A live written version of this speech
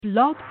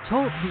Blog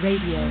Talk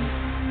Radio.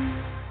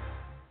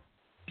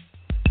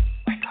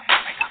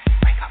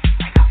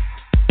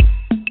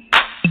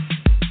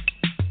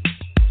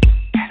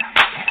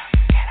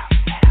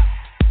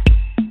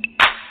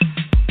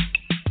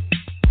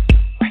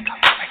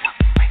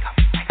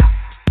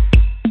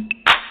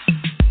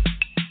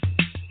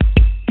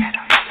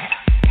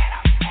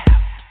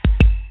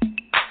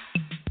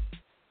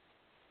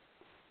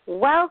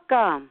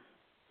 Welcome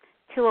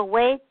to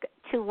Awake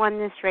to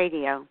Oneness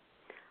Radio.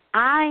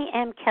 I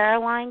am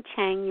Caroline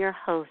Chang, your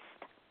host.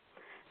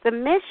 The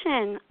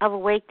mission of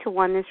Awake to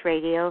Oneness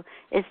Radio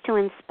is to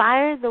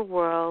inspire the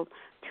world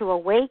to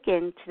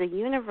awaken to the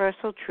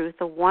universal truth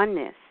of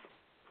oneness.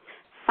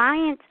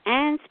 Science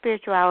and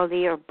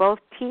spirituality are both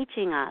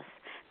teaching us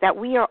that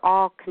we are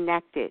all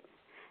connected,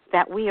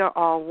 that we are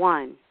all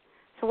one.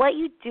 So what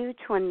you do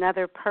to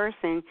another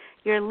person,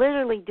 you're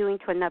literally doing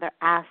to another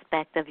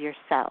aspect of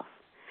yourself.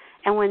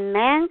 And when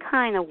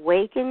mankind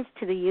awakens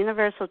to the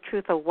universal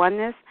truth of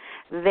oneness,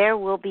 there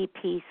will be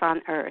peace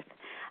on earth.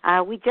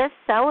 We just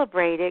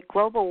celebrated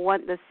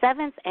the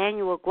 7th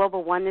annual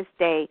Global Oneness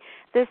Day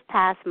this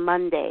past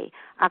Monday,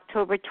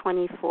 October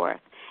 24th.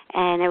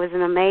 And it was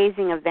an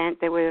amazing event.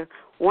 There were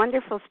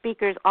wonderful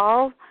speakers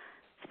all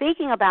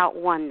speaking about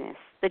oneness,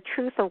 the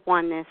truth of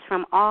oneness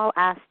from all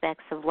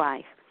aspects of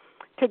life.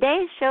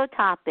 Today's show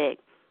topic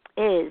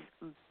is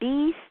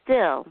Be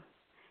Still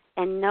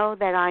and Know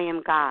That I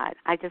Am God.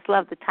 I just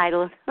love the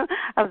title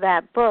of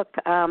that book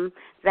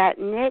that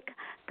Nick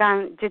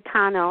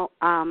Gancitano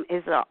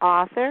is the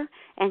author,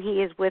 and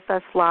he is with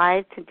us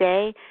live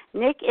today.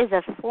 Nick is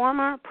a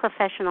former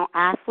professional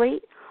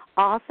athlete,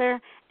 author,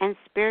 and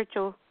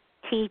spiritual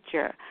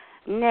teacher.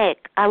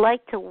 Nick, I'd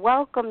like to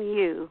welcome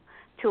you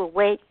to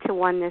Awake to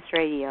Oneness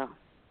Radio.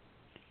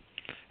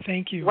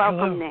 Thank you. Welcome,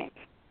 Hello. Nick.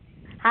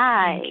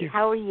 Hi, Thank you.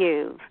 How are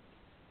you?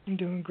 I'm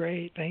doing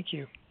great. Thank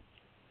you.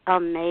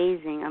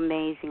 Amazing.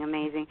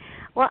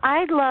 Well,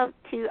 I'd love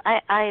to.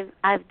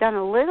 I've done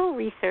a little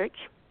research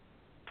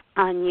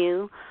on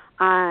you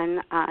on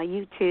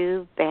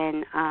YouTube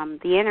and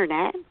the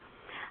internet.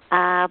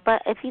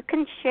 But if you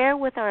can share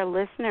with our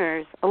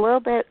listeners a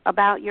little bit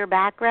about your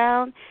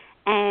background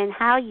and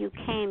how you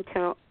came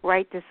to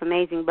write this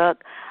amazing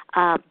book,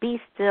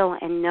 Be Still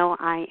and Know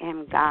I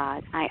Am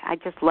God. I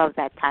just love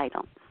that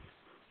title.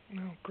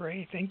 Oh,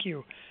 great. Thank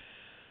you.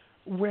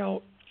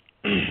 Well,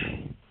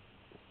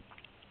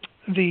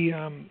 the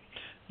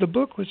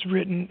book was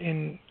written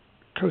in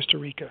Costa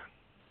Rica.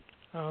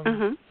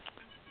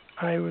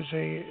 I was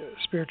a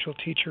spiritual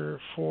teacher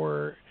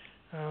for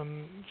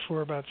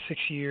about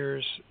 6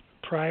 years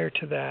prior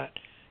to that,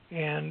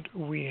 and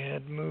we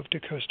had moved to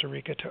Costa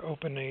Rica to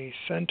open a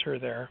center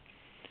there.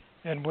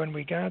 And when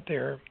we got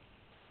there,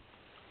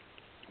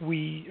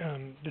 we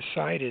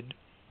decided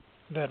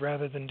that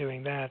rather than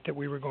doing that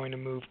we were going to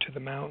move to the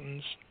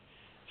mountains.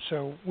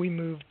 So we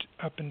moved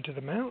up into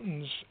the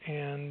mountains,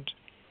 and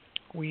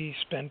we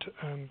spent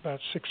about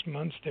 6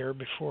 months there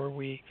before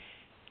we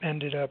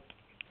ended up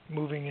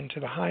moving into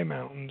the high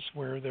mountains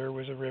where there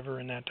was a river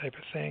and that type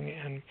of thing.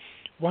 And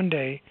one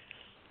day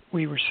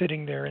we were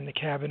sitting there in the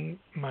cabin,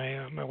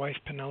 my wife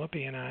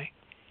Penelope and I,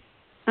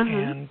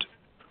 and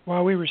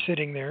while we were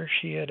sitting there,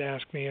 she had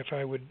asked me if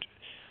I would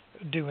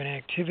do an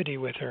activity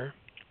with her,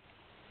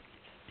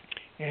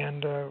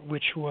 and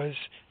which was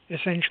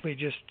essentially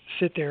just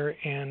sit there,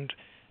 and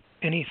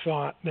any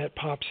thought that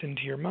pops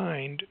into your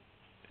mind,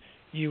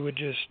 you would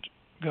just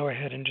go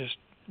ahead and just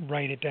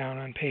write it down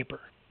on paper,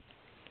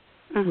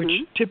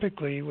 which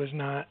typically was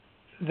not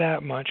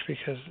that much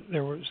because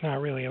there was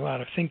not really a lot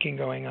of thinking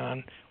going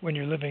on when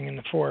you're living in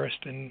the forest,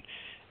 and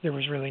there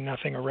was really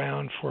nothing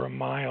around for a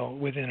mile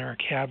within our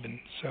cabin.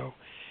 So,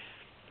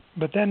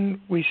 but then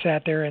we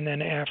sat there, and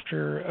then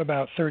after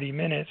about 30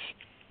 minutes,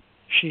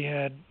 she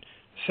had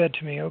said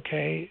to me,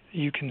 okay,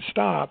 you can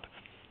stop.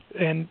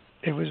 And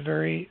it was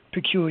very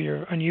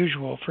peculiar,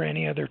 unusual for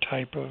any other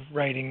type of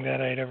writing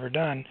that I'd ever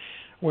done,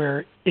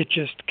 where it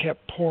just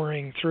kept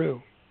pouring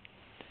through.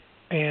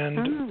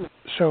 And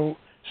so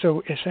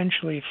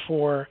essentially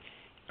for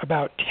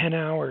about 10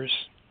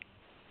 hours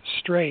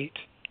straight,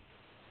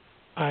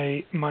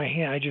 I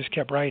just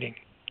kept writing,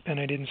 and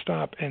I didn't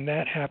stop. And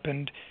that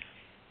happened.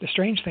 The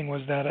strange thing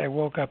was that I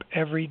woke up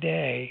every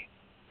day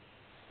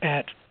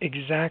at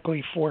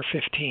exactly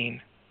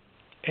 4:15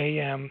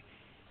 a.m.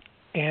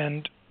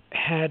 and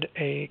had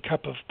a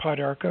cup of Pod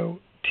Arco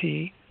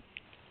tea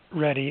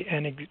ready,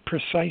 and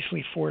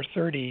precisely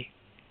 4:30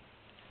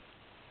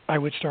 I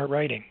would start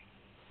writing,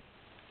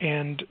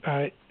 and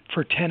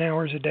for 10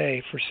 hours a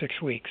day for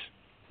 6 weeks.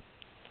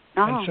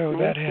 And so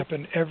that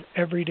happened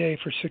every day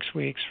for 6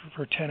 weeks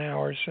for 10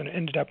 hours, and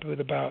ended up with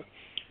about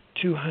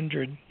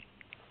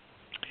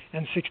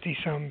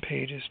 260-some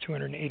pages,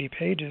 280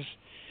 pages.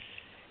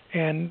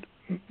 And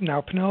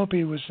now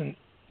Penelope was an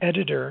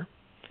editor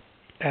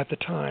at the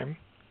time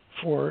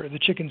for the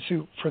Chicken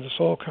Soup for the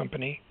Soul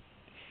Company,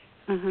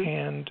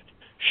 and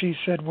she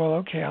said, well,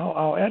 okay,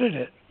 I'll edit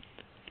it.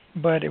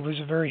 But it was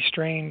a very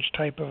strange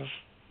type of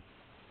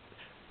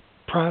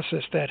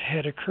process that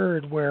had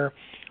occurred where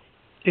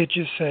it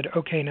just said,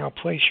 okay, now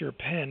place your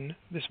pen.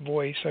 This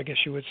voice, I guess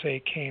you would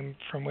say, came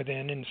from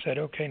within and said,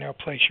 okay, now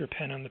place your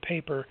pen on the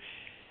paper.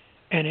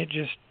 And it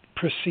just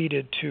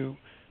proceeded to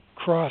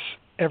cross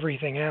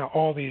everything out,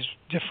 all these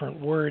different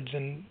words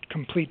and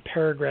complete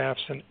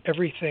paragraphs and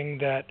everything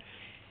that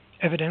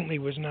evidently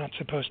was not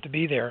supposed to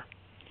be there.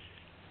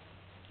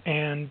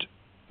 And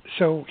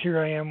so here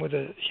I am with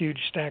a huge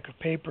stack of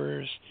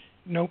papers,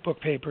 notebook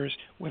papers,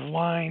 with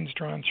lines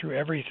drawn through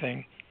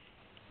everything.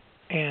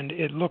 And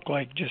it looked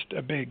like just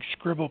a big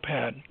scribble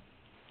pad.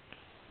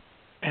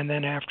 And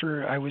then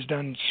after I was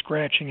done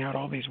scratching out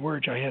all these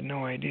words, I had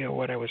no idea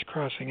what I was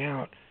crossing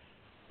out.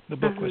 The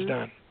book was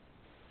done.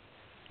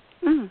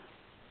 Mm.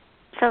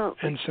 So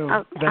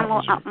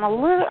I'm a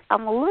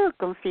little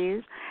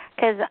confused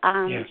because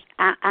yes.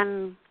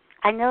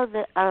 I know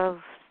that of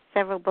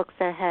several books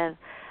that have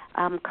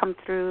come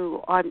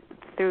through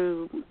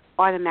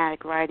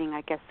automatic writing,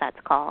 I guess that's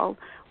called,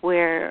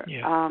 where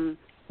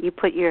you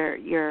put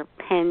your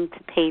pen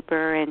to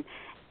paper and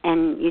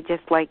you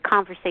just like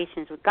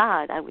Conversations with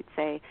God, I would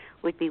say,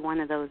 would be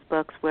one of those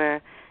books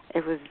where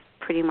it was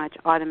pretty much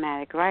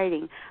automatic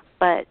writing.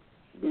 But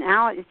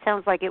now it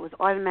sounds like it was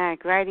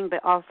automatic writing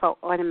but also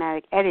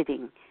automatic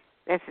editing.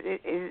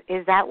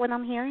 Is that what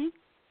I'm hearing?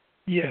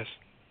 Yes.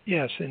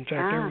 In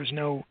fact,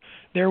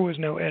 there was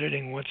no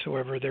editing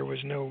whatsoever. There was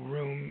no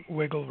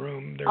wiggle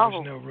room. There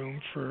was no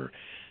room for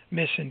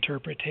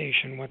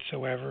misinterpretation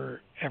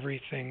whatsoever.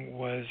 Everything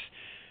was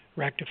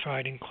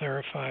rectified and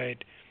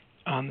clarified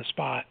on the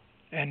spot.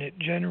 And it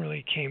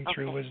generally came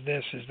through as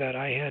this, is that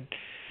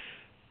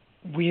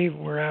we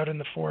were out in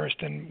the forest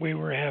and we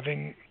were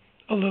having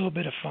a little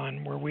bit of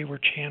fun where we were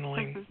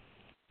channeling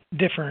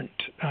different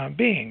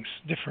beings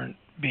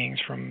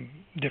from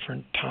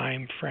different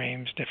time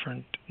frames,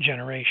 different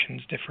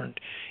generations, different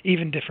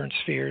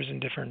spheres and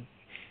different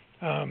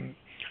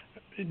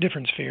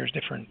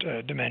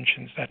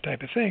dimensions, that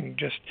type of thing,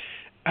 just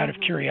out of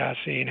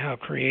curiosity and how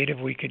creative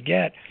we could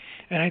get.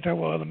 And I thought,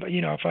 well,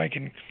 if I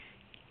can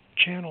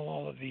channel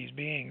all of these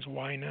beings,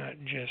 why not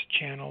just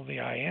channel the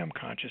I Am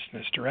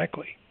consciousness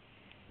directly?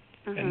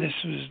 And this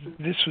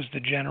was the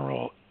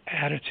general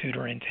attitude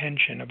or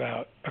intention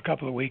about a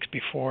couple of weeks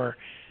before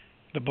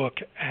the book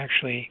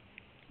actually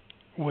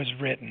was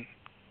written.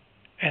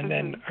 And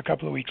then a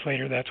couple of weeks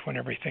later, that's when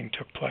everything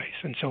took place.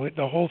 And so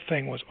the whole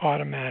thing was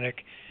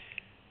automatic.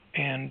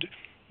 And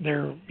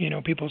there,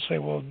 people say,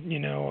 well,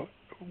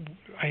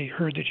 I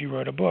heard that you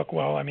wrote a book.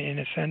 Well, I mean, in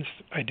a sense,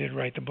 I did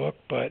write the book,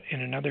 but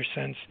in another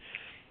sense,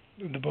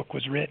 the book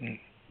was written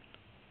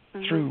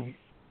through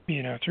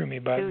me,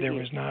 but there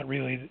was not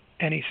really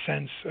any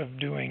sense of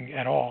doing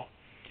at all.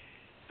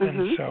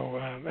 And so,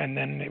 and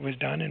then it was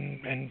done,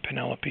 and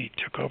Penelope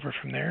took over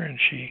from there, and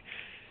she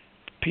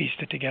pieced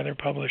it together,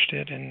 published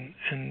it, and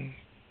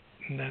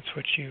that's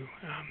what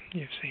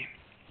you've seen.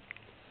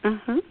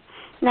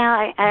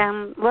 Now,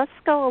 let's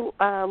go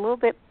a little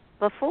bit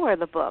before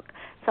the book.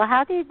 So,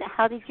 how did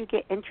you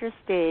get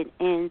interested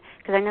in?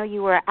 Because I know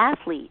you were an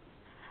athlete.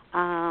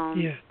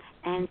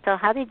 And so,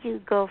 how did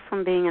you go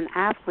from being an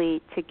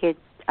athlete to get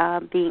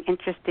being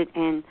interested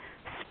in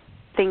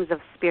things of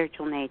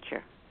spiritual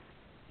nature?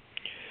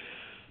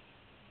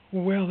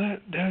 Well,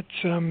 that's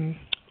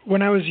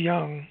when I was a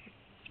young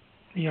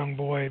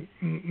boy,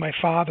 my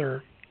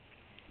father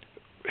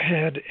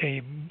had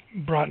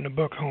brought in a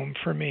book home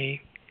for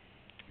me.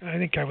 I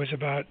think I was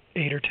about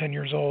 8 or 10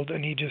 years old,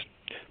 and he just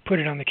put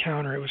it on the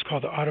counter. It was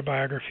called The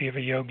Autobiography of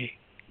a Yogi,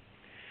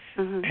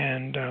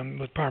 and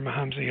with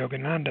Paramahamsa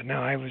Yogananda.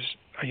 Now, I was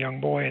a young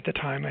boy at the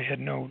time. I had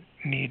no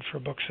need for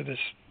books of this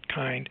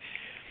kind,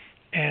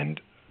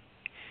 and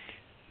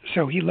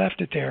so he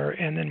left it there,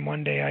 and then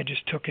one day I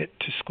just took it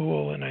to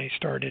school and I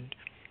started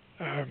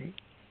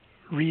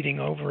reading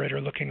over it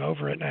or looking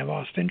over it, and I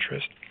lost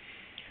interest.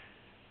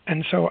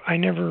 And so I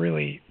never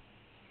really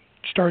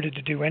started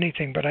to do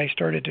anything, but I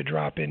started to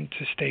drop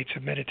into states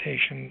of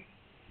meditation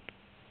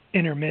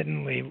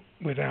intermittently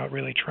without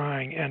really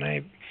trying. And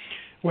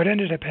what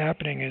ended up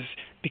happening is,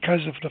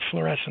 because of the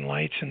fluorescent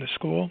lights in the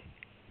school,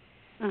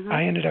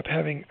 I ended up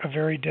having a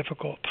very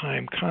difficult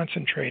time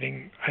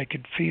concentrating. I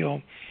could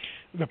feel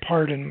the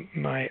part in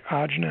my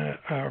ajna,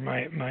 or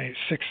my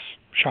sixth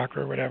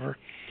chakra or whatever,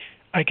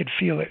 I could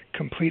feel it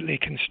completely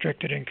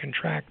constricted and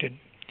contracted,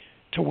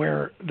 to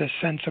where the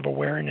sense of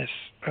awareness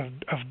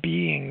of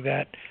being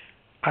that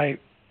I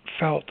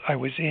felt I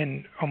was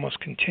in almost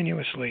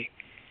continuously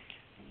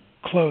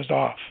closed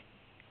off.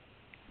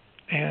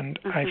 And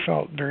I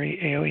felt very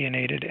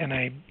alienated, and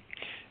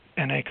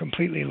I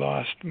completely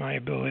lost my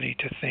ability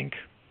to think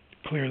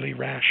clearly,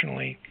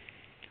 rationally,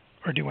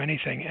 or do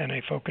anything, and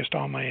I focused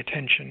all my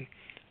attention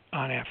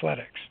on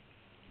athletics.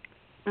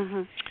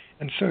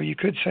 And so you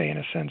could say, in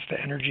a sense, the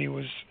energy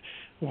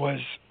was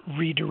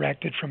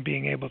redirected from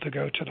being able to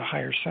go to the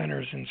higher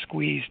centers and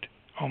squeezed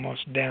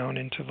almost down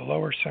into the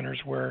lower centers,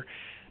 where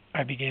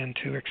I began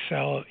to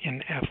excel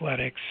in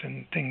athletics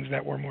and things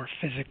that were more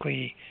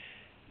physically,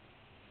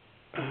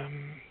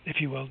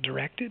 if you will,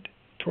 directed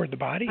toward the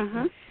body.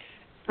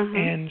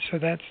 And so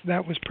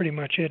that was pretty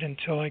much it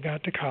until I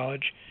got to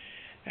college.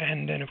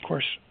 And then, of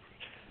course,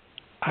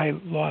 I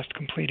lost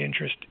complete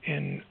interest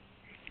in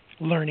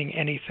learning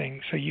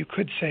anything. So you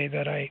could say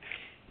that I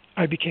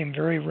became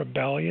very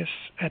rebellious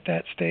at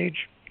that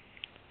stage,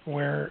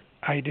 where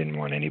I didn't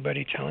want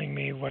anybody telling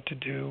me what to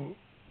do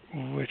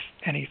with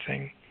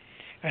anything.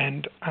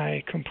 And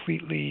I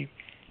completely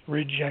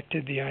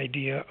rejected the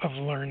idea of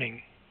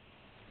learning.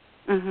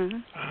 Mm-hmm.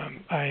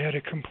 I had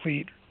a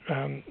complete,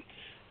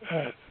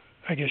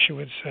 I guess you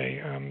would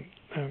say,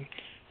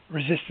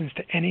 resistance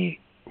to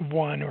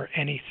anyone or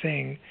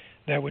anything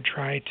that would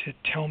try to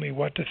tell me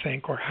what to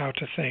think or how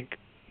to think.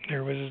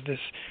 There was this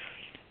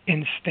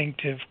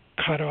instinctive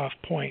cutoff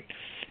point.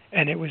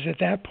 And it was at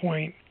that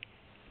point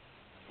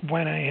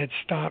when I had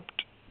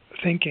stopped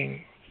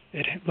thinking.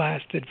 It had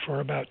lasted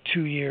for about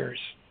 2 years.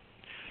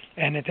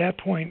 And at that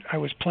point, I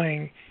was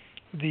I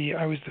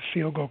was the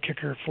field goal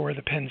kicker for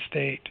the Penn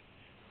State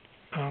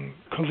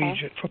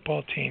collegiate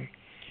football team.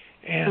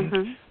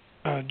 And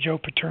Joe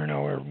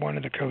Paterno, or one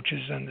of the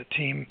coaches on the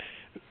team,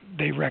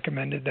 they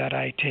recommended that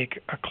I take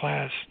a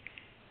class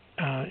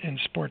in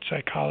sports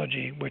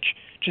psychology, which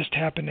just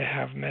happened to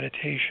have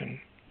meditation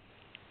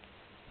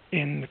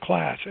in the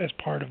class as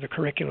part of the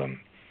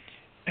curriculum.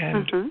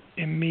 And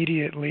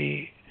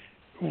immediately,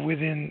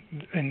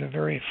 in the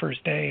very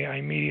first day, I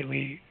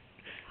immediately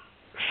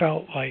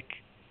felt like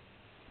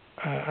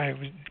I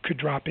could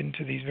drop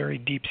into these very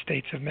deep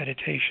states of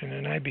meditation,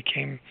 and I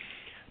became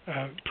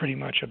pretty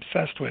much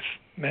obsessed with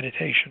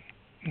meditation.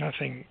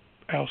 Nothing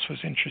else was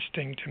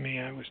interesting to me.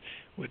 I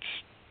would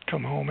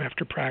come home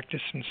after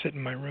practice and sit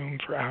in my room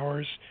for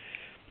hours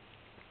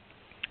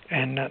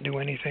and not do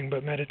anything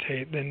but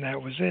meditate. Then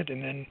that was it,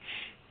 and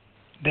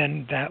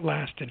then that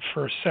lasted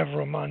for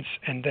several months,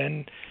 and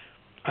then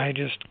I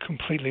just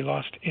completely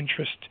lost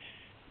interest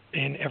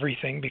in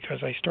everything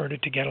because I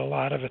started to get a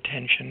lot of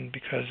attention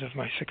because of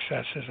my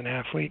success as an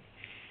athlete,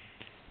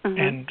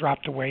 and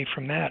dropped away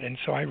from that. And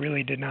so I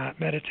really did not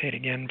meditate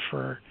again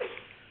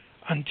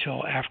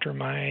until after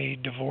my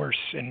divorce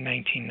in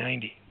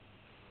 1990,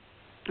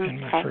 in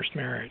my first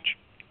marriage.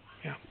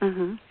 Yeah.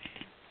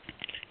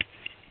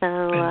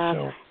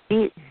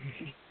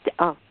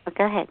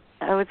 Go ahead.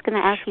 I was going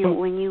to ask you,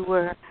 when you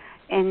were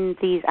in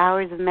these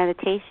hours of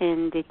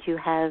meditation, did you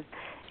have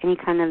any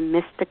kind of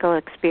mystical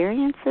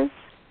experiences?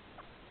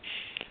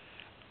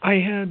 I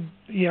had,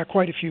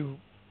 quite a few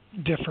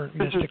different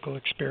mystical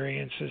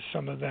experiences.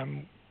 Some of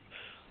them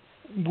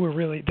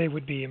were they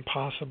would be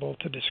impossible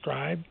to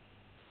describe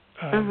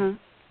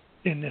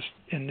in this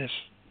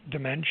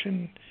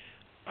dimension.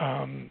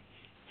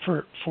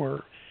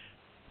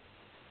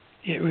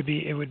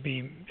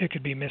 It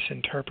could be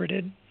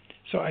misinterpreted.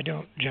 So I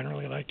don't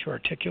generally like to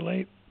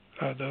articulate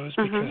those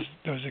because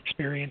those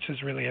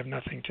experiences really have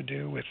nothing to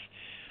do with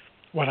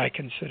what I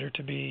consider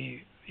to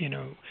be,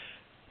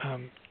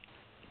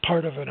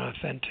 part of an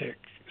authentic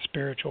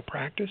spiritual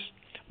practice.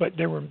 But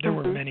there were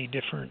many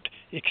different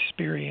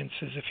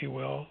experiences, if you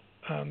will,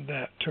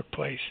 that took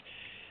place.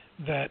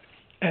 That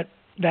at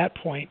that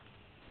point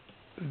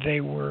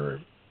they were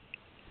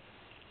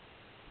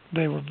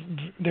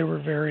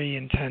very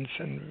intense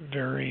and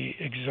very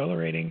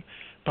exhilarating.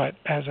 But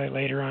as I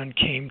later on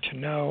came to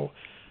know,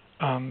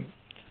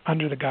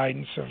 under the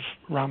guidance of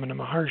Ramana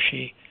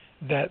Maharshi,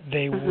 that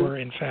they were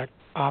in fact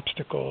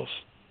obstacles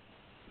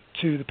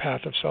to the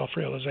path of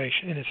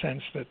self-realization, in a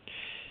sense that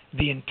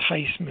the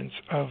enticements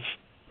of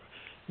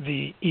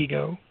the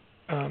ego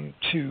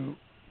to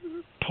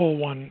pull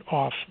one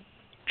off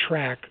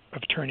track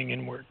of turning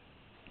inward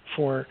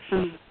for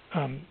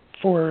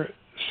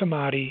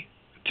samadhi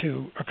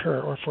to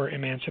occur, or for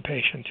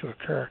emancipation to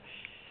occur.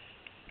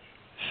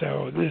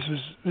 So this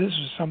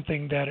was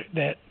something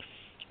that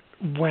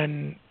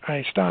when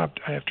I stopped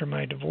after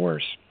my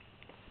divorce,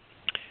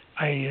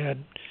 I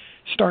had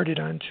started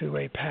onto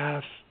a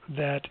path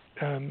that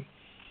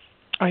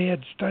I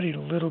had studied a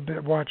little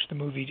bit, watched the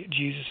movie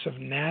Jesus of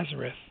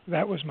Nazareth.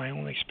 That was my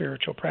only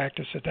spiritual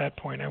practice at that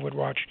point. I would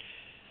watch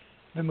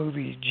the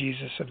movie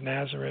Jesus of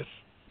Nazareth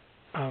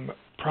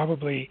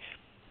probably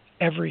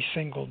every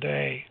single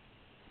day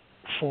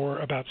for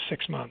about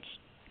 6 months.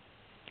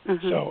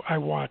 So I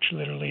watched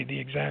literally the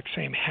exact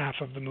same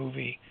half of the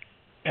movie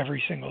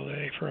every single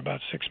day for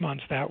about 6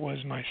 months. That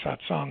was my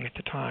satsang at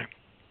the time.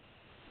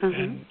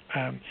 And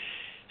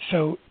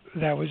so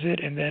that was it.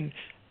 And then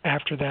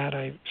after that,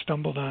 I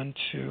stumbled I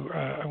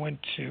went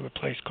to a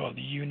place called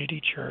the Unity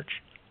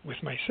Church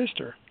with my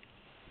sister.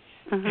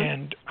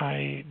 And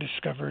I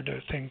discovered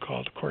a thing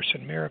called A Course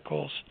in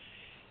Miracles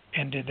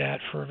and did that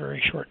for a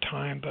very short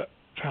time, but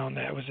found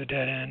that was a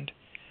dead end.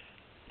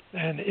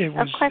 And it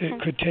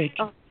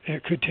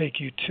could take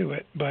you to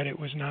it, but it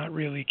was not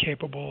really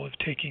capable of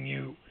taking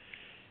you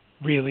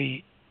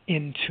really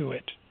into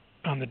it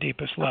on the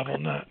deepest level,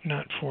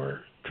 not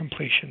for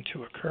completion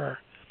to occur.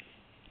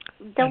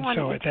 Don't want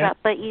to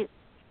interrupt, but you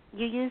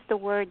used a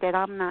word that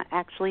I'm not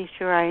actually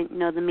sure I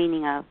know the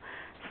meaning of.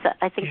 So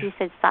I think you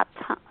said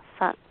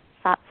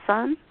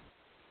satsang.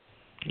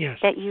 Yes.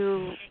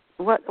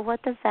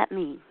 What does that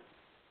mean?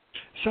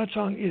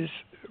 Satsang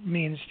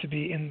means to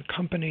be in the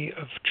company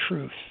of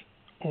truth,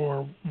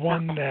 or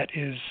one that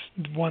is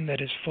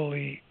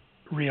fully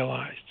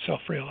realized,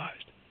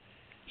 self-realized.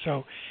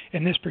 So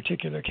in this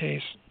particular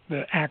case,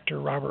 the actor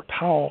Robert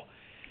Powell,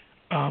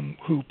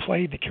 who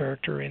played the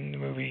character in the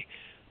movie,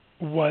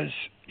 was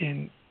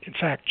in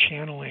fact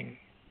channeling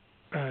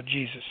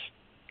Jesus,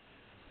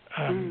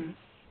 and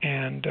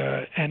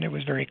it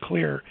was very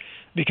clear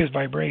because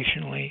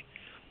vibrationally,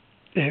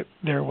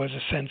 there was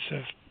a sense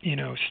of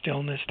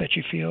stillness that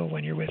you feel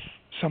when you're with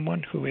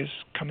someone who is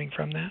coming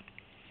from that,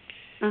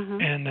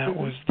 and that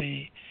was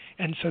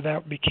and so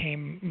that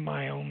became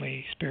my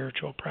only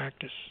spiritual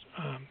practice.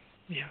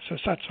 So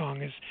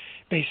satsang is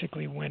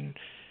basically when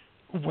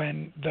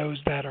those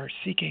that are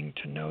seeking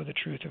to know the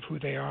truth of who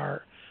they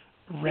are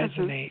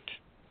resonate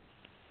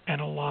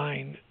and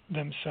align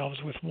themselves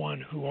with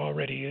one who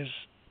already is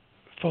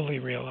fully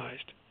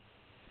realized.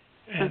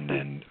 And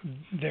then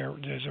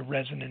there's a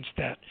resonance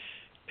that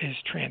is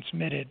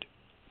transmitted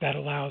that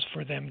allows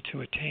for them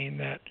to attain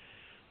that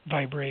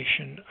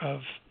vibration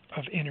of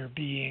inner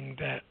being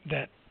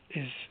that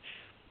is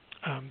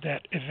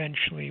that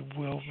eventually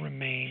will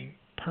remain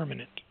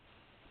permanent.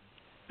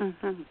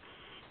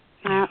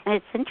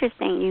 It's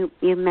interesting.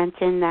 You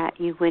mentioned that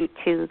you went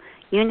to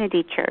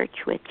Unity Church,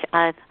 which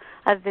I've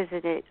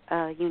visited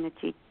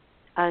Unity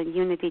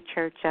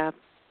Church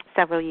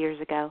several years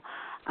ago,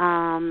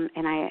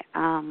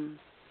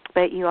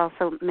 but you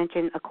also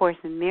mentioned A Course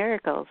in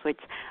Miracles, which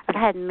I've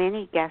had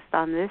many guests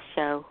on this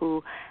show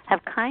who have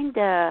kind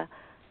of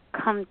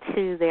come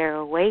to their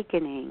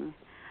awakening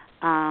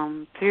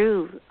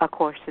through A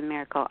Course in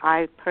Miracles.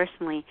 I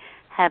personally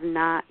have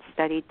not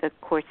studied the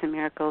Course in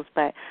Miracles,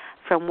 but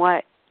from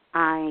what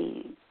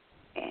I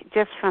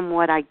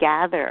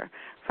gather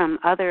from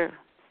other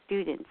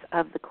students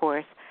of the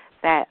Course,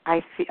 that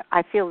I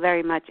feel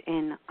very much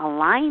in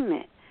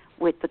alignment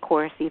with the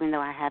Course, even though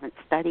I haven't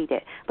studied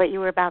it. But you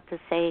were about to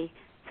say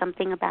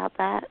something about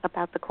that,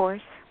 about the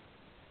Course?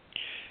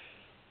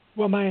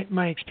 Well,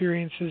 my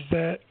experience is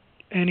that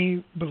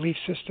any belief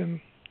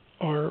system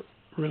or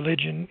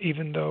religion,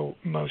 even though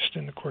most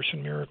in the Course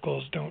in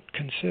Miracles don't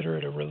consider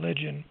it a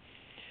religion,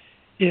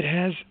 it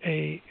has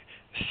a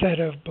set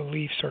of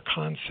beliefs or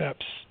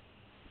concepts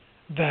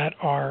that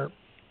are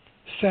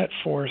set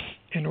forth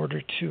in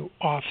order to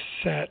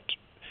offset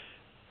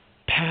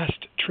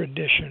past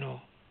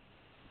traditional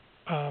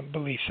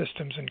belief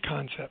systems and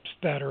concepts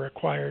that are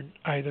acquired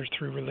either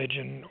through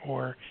religion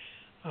or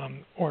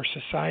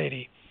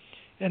society.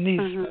 And these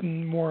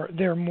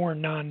they're more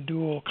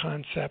non-dual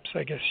concepts,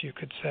 I guess you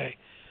could say.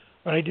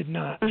 But I did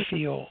not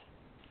feel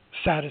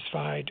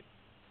satisfied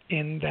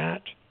in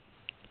that,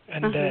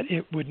 and that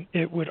it would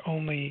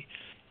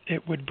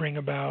bring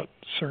about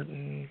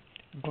certain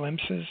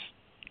glimpses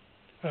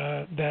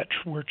that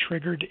were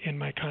triggered in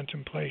my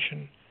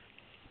contemplation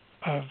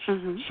of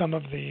some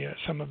of the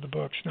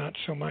books, not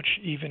so much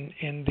even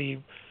in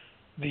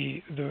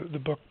the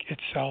book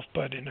itself,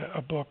 but in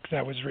a book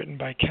that was written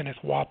by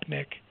Kenneth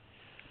Wapnick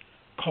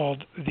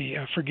called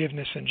The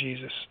Forgiveness in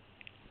Jesus,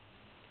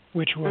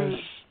 which was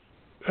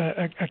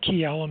a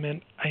key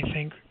element, I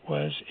think,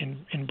 was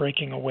in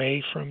breaking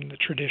away from the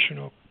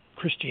traditional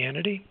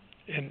Christianity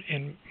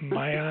in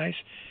my eyes,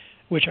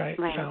 which I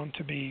found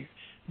to be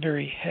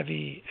very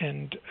heavy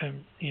and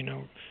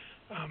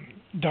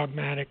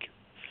dogmatic.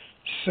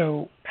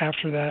 So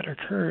after that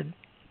occurred,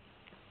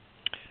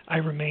 I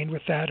remained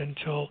with that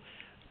until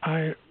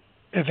I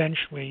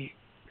eventually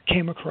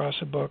came across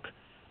a book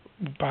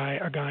by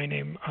a guy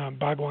named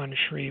Bhagwan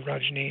Sri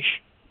Rajneesh,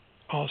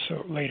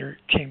 also later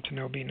came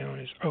to be known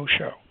as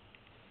Osho.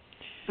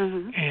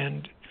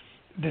 And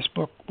this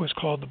book was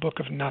called The Book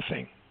of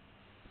Nothing.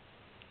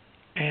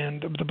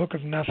 And the Book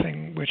of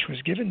Nothing, which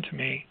was given to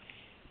me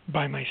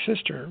by my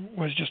sister,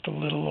 was just a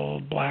little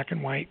old black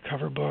and white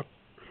cover book,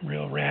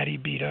 real ratty,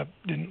 beat up,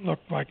 didn't look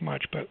like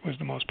much, but was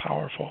the most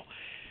powerful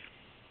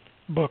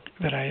book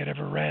that I had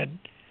ever read.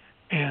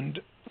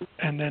 And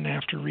then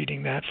after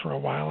reading that for a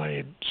while,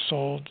 I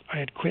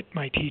had quit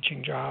my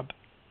teaching job,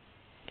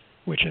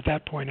 which at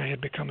that point I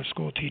had become a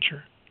school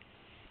teacher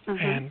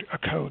and a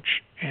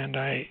coach, and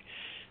I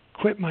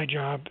quit my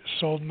job,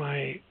 sold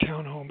my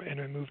townhome,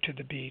 and I moved to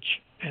the beach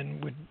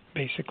and would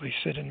basically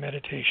sit in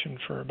meditation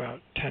for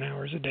about 10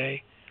 hours a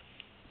day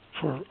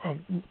for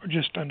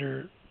just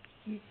under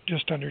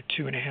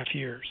 2.5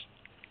 years.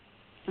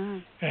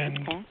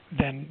 And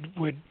then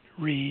would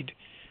read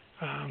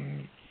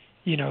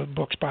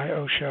books by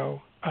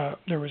Osho.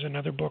 There was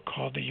another book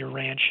called The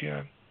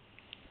Urantia,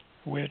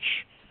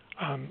 which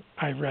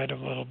I read a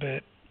little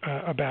bit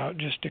about,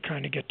 just to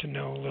kind of get to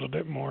know a little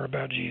bit more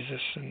about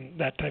Jesus and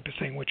that type of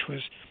thing, which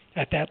was,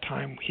 at that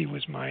time, he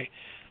was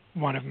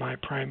one of my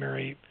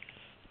primary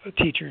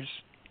teachers.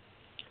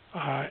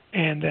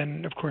 And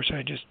then, of course,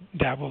 I just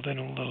dabbled in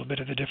a little bit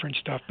of the different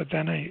stuff. But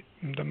then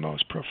the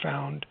most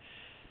profound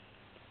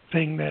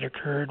thing that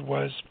occurred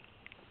was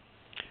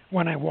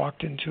when I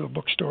walked into a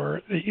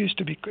bookstore. It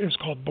was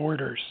called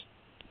Borders.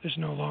 There's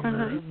no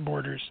longer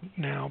Borders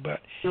now.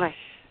 But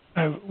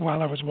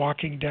while I was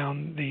walking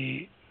down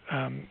the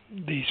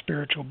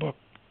spiritual book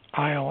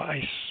aisle,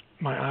 I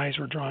my eyes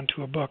were drawn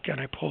to a book, and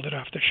I pulled it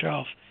off the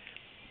shelf,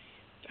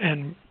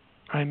 and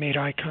I made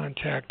eye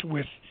contact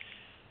with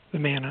the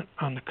man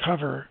on the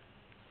cover,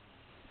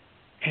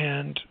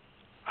 and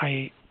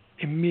I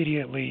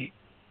immediately,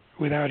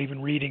 without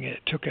even reading it,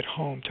 took it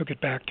home, took it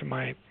back to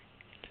my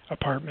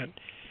apartment,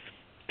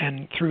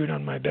 and threw it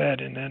on my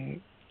bed. And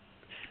then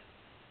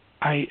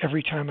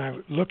every time I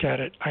would look at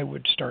it, I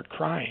would start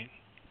crying.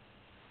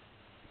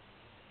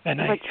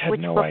 And I had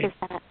no idea. Which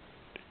book is that?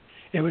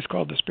 It was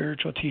called The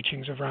Spiritual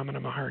Teachings of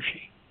Ramana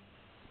Maharshi.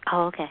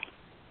 Oh, okay.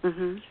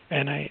 Mhm.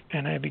 And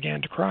I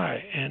began to cry,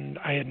 and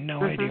I had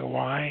no idea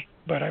why,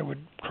 but I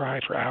would cry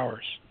for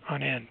hours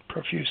on end,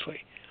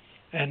 profusely.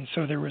 And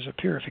so there was a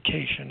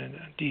purification and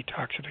a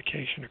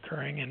detoxification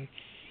occurring. And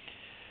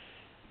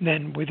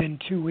then within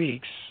 2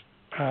 weeks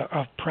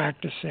of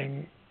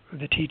practicing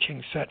the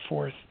teachings set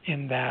forth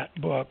in that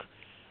book,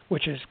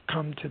 which has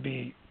come to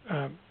be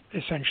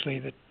essentially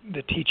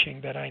the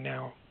teaching that I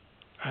now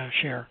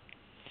share,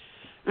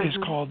 is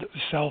called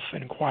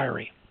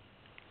self-inquiry.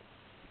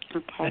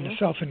 Okay. And the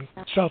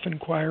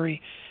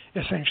self-inquiry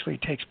essentially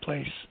takes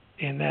place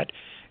in that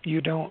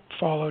you don't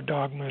follow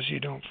dogmas, you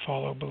don't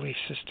follow belief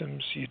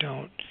systems, you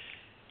don't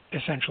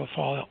essentially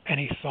follow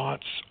any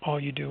thoughts. All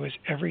you do is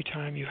every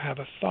time you have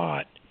a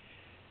thought,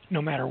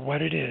 no matter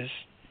what it is,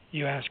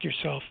 you ask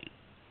yourself,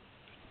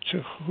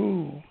 to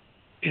who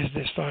is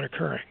this thought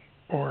occurring?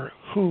 Or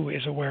who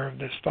is aware of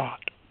this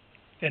thought?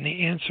 And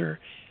the answer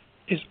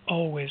is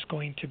always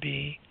going to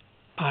be,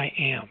 I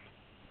am.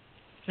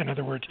 In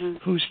other words,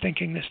 who's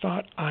thinking this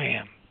thought? I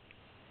am.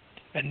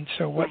 And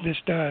so what this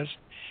does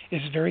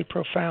is very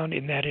profound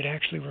in that it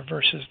actually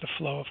reverses the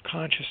flow of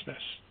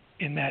consciousness,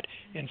 in that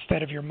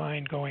instead of your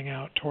mind going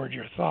out toward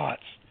your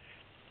thoughts,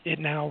 it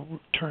now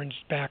turns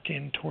back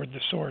in toward the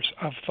source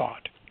of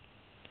thought.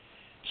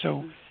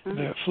 So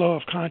the flow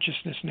of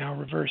consciousness now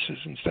reverses.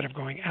 Instead of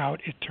going out,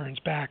 it turns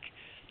back,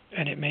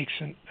 and it makes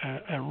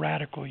a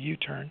radical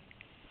U-turn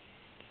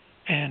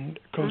and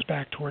goes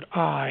back toward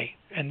I,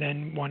 and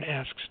then one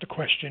asks the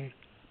question,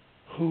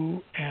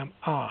 who am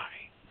I?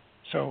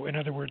 So in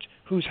other words,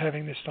 who's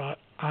having this thought?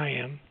 I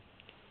am.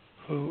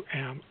 Who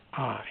am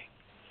I?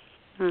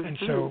 And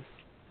so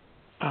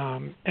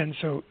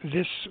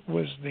this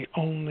was the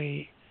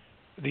only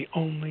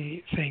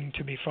thing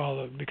to be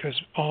followed, because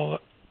all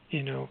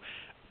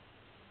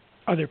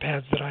other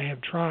paths that I have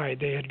tried,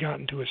 they had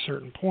gotten to a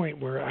certain point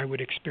where I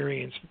would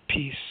experience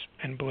peace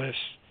and bliss,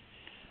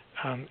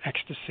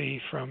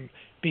 ecstasy from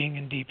being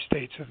in deep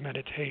states of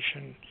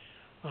meditation.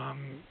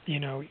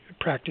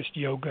 Practiced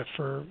yoga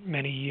for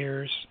many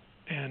years,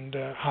 and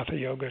hatha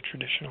yoga,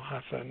 traditional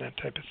hatha, and that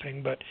type of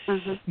thing. But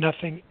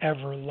nothing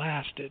ever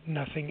lasted.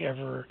 Nothing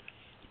ever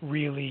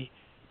really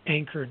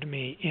anchored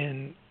me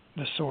in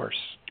the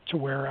source to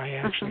where I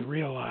actually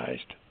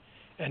realized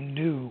and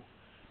knew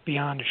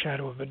beyond a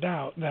shadow of a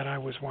doubt that I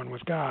was one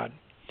with God.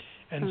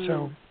 And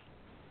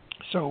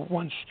so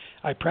once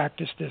I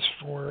practiced this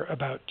for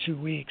about 2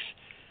 weeks,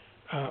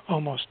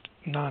 almost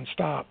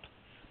nonstop,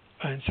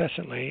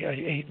 incessantly, I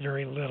ate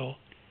very little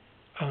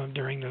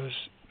during those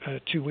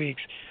 2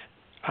 weeks.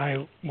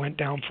 I went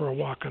down for a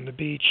walk on the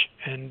beach,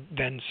 and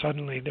then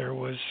suddenly there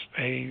was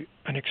an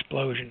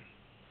explosion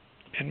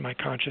in my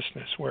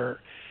consciousness where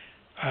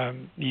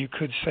you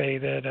could say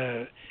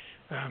that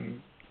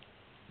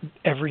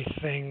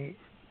everything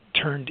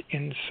turned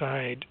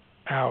inside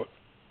out,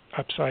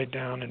 upside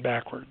down and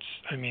backwards.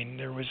 I mean,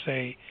 there was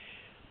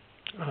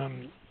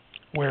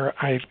where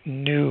I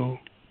knew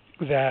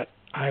that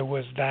I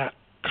was that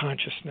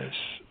consciousness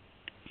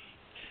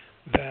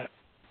that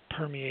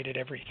permeated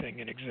everything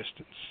in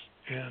existence.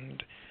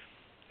 And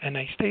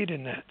I stayed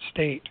in that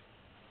state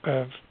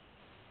of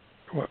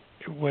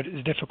what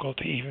is difficult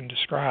to even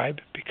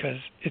describe, because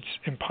it's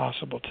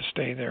impossible to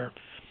stay there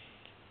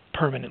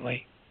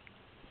permanently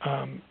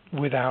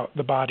without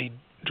the body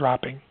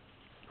dropping,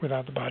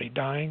 without the body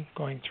dying,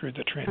 going through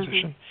the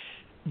transition.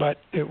 But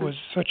it was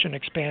such an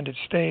expanded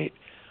state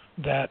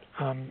that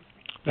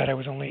I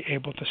was only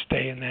able to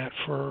stay in that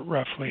for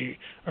roughly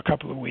a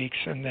couple of weeks,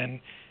 and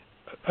then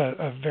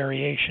a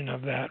variation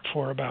of that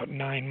for about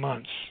 9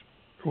 months,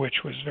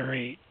 which was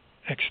very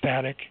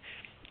ecstatic.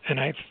 And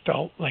I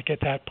felt like at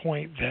that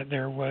point that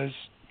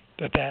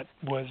that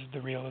was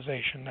the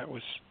realization that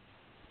was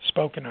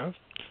spoken of.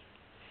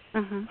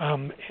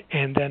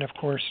 And then, of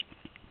course,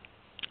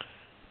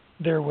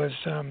 there was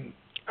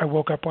I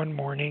woke up one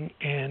morning,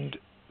 and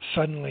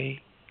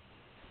suddenly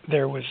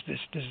there was this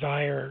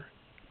desire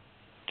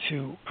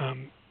to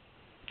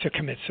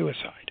commit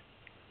suicide.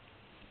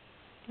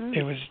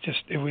 It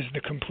was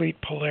the complete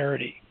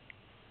polarity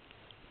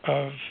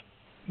of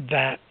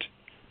that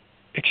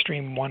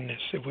extreme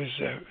oneness. It was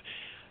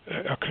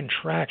a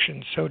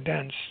contraction so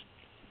dense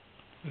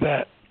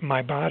that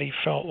my body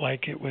felt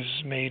like it was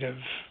made of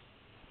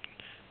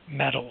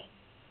metal.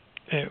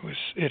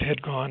 It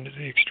had gone to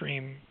the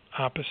extreme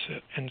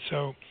opposite. And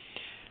so,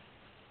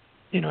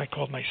 I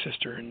called my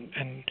sister,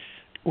 and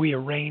we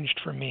arranged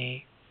for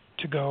me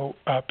to go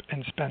up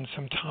and spend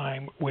some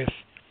time with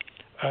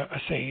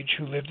a sage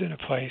who lived in a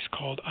place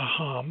called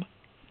Aham,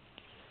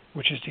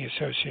 which is the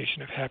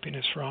Association of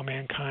Happiness for All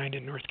Mankind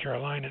in North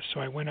Carolina. So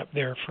I went up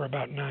there for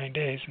about 9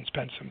 days and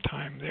spent some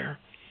time there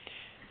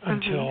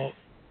until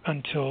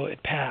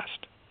it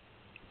passed.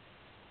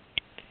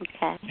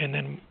 Okay. And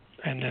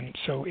then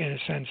so in a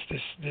sense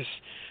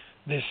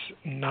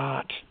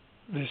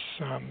this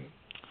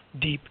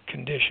deep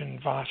condition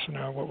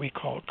vasana, what we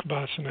call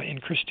vasana in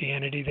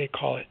Christianity, they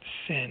call it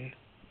sin.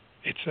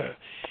 It's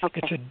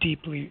a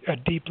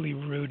deeply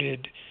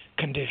rooted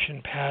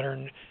condition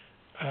pattern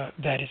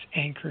that is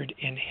anchored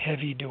in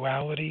heavy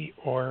duality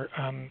or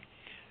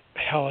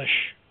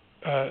hellish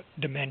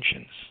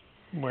dimensions,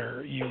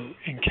 where you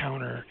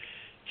encounter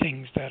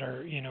things that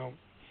are,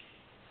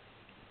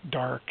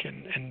 dark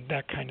and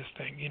that kind of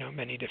thing.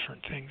 Many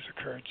different things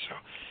occurred. So,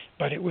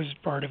 but it was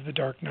part of the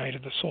dark night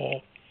of the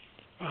soul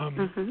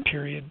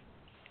period.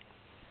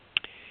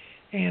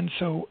 And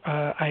so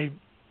I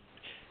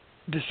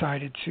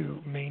decided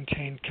to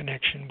maintain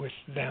connection with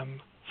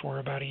them for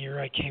about a year.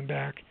 I came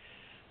back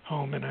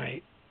home and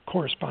I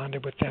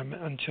corresponded with them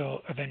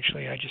until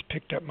eventually I just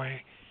picked up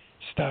my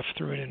stuff,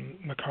 threw it in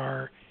my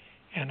car,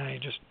 and I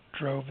just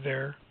drove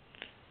there,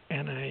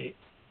 and I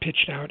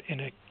pitched out in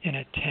a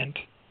tent.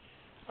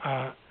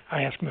 I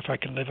asked them if I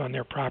could live on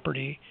their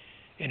property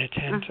in a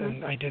tent,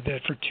 and I did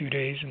that for 2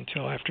 days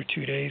until after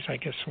 2 days, I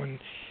guess, when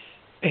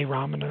A.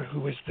 Ramana, who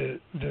was the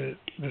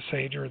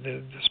sage or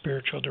the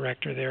spiritual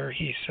director there,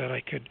 he said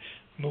I could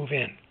move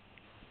in.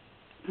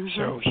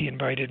 So he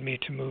invited me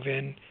to move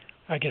in.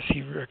 I guess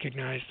he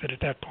recognized that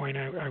at that point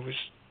I was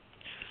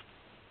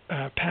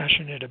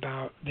passionate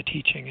about the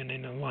teaching and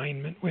in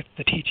alignment with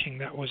the teaching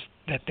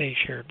that they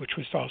shared, which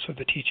was also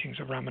the teachings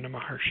of Ramana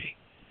Maharshi.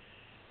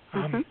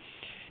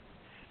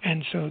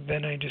 And so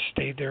then I just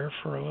stayed there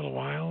for a little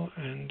while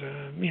and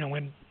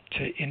went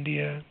to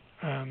India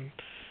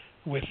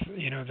with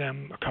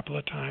them a couple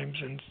of times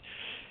and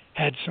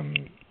had some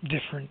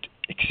different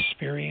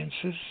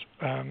experiences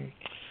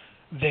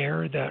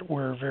there that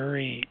were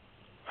very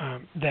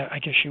that I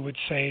guess you would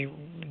say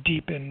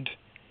deepened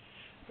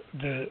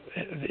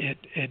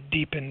it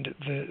deepened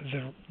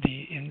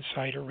the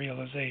insight or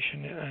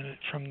realization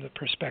from the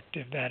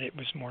perspective that it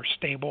was more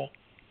stable.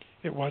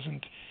 It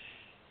wasn't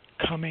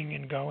coming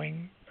and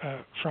going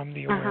from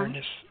the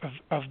awareness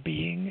of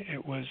being.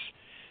 It was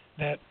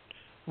that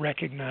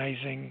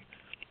recognizing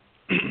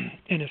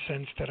in a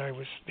sense that I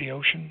was the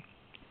ocean,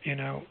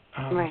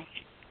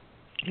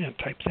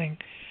 type thing.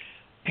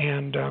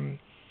 And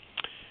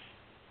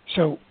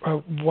so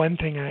one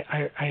thing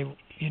I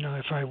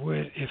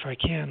if I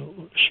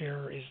can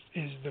share is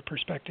the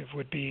perspective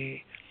would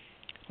be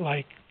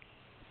like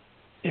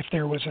if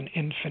there was an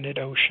infinite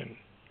ocean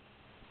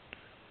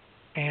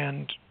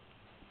and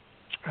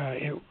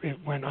it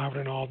went out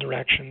in all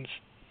directions,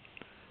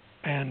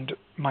 and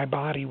my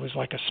body was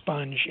like a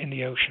sponge in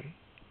the ocean.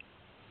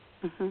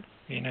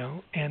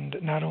 And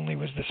not only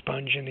was the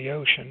sponge in the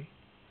ocean,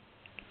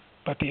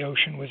 but the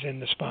ocean was in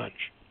the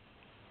sponge.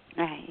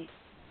 Right.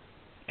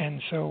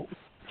 And so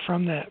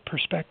from that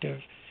perspective,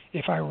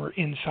 if I were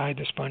inside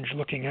the sponge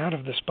looking out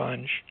of the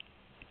sponge,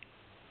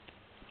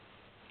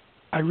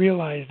 I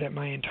realized that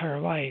my entire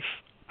life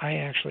I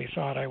actually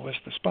thought I was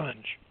the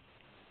sponge.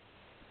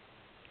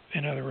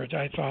 In other words,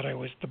 I thought I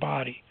was the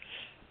body.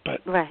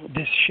 But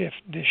this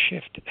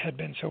shift had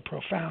been so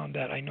profound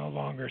that I no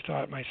longer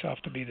thought myself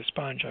to be the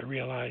sponge. I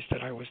realized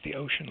that I was the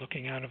ocean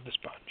looking out of the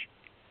sponge.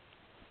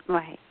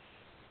 Right.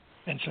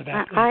 And so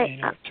that,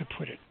 to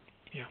put it,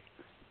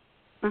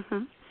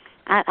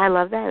 I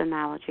love that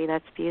analogy.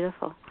 That's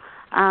beautiful.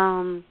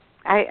 I've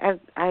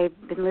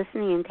been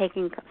listening and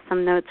taking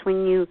some notes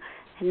when you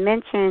had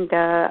mentioned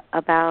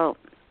about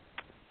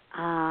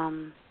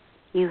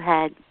you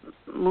had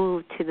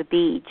moved to the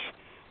beach,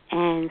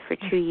 and for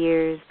 2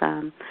 years,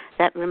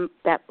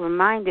 that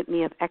reminded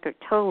me of Eckhart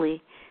Tolle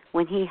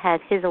when he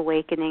had his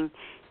awakening.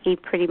 He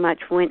pretty much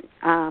went.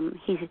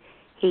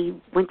 He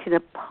went to the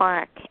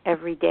park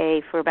every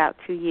day for about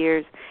 2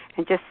 years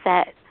and just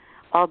sat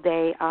all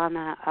day on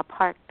a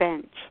park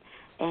bench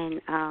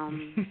and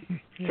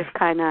just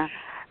kind of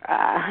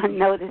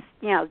noticed,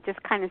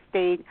 just kind of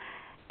stayed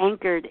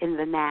anchored in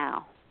the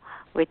now,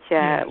 which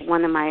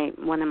one of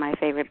my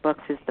favorite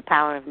books is The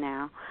Power of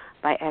Now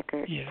by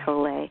Eckhart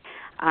Tolle.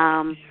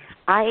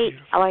 I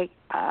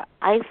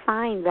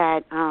find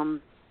that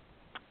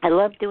I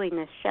love doing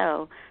this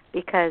show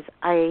because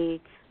I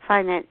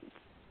find that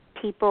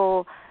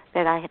people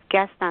that I have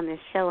guessed on this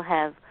show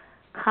have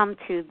come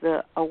to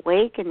the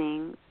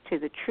awakening to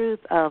the truth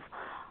of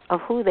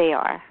who they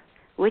are,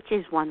 which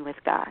is one with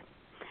God,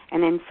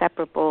 an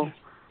inseparable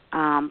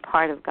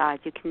part of God.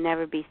 You can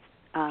never be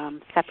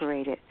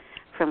separated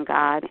from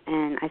God,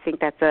 and I think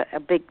that's a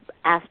big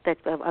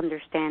aspect of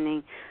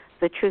understanding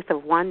the truth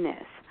of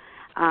oneness.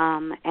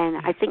 And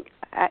I think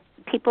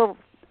people,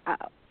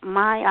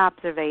 my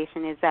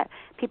observation is that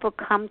people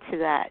come to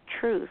that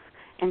truth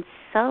in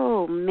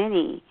so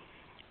many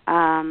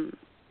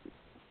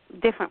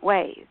different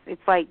ways.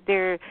 It's like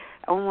they're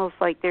almost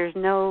like I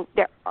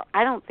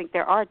don't think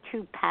there are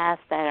two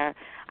paths that are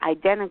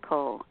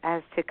identical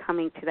as to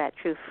coming to that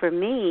truth. For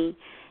me,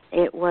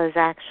 it was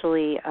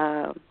actually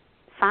a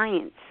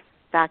science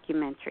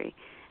documentary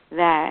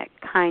that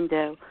kind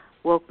of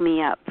woke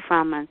me up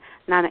from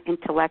not an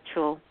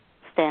intellectual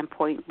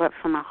standpoint, but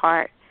from a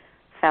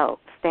heartfelt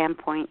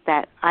standpoint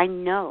that I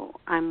know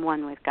I'm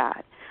one with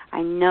God.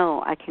 I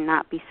know I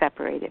cannot be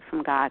separated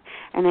from God.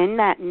 And in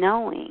that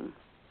knowing,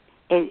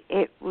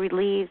 it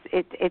relieves,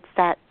 it's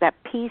that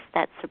peace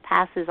that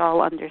surpasses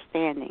all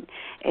understanding.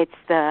 It's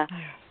that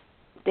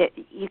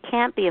you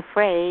can't be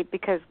afraid,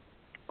 because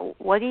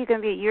what are you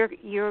going to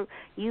be?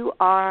 You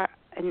are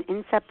an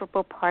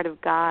inseparable part of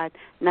God.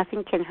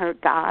 Nothing can hurt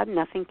God.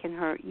 Nothing can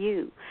hurt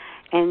you.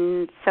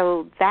 And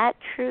so that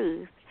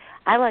truth,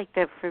 I like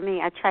that. For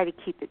me, I try to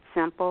keep it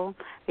simple,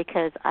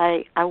 because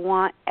I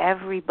want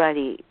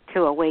everybody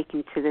to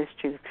awaken to this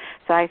truth.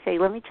 So I say,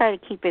 let me try to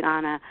keep it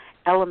on a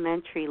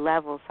elementary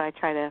level. So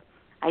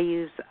I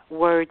use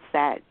words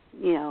that,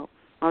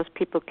 most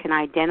people can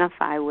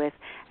identify with,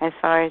 as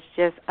far as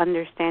just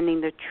understanding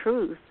the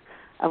truth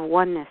of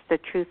oneness, the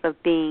truth of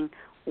being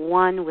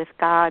one with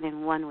God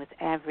and one with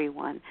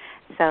everyone.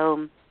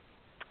 So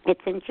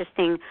it's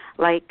interesting,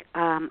 like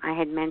I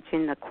had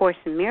mentioned the Course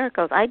in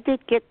Miracles. I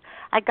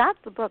got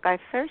the book. I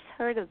first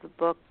heard of the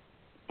book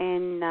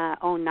in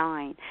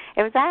 2009.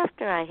 It was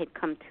after I had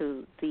come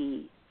to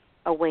the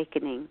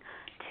awakening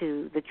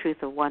to the truth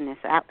of oneness.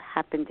 That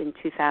happened in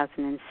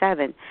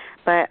 2007.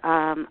 But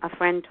a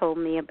friend told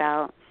me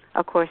about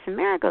A Course in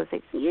Miracles.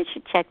 They said, you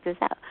should check this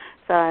out.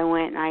 So I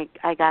went and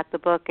I got the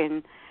book,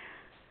 and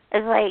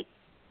it's like,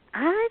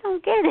 I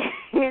don't get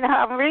it.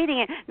 I'm reading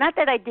it. Not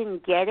that I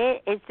didn't get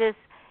it. It's just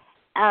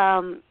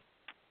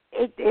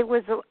it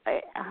was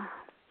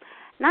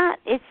not.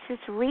 It's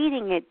just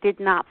reading it did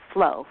not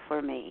flow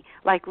for me.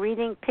 Like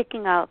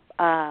picking up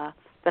The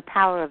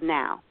Power of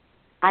Now.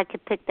 I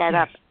could pick that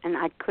up, and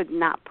I could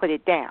not put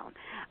it down.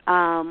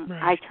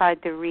 I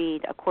tried to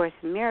read A Course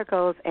in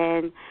Miracles,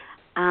 and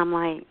I'm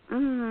like,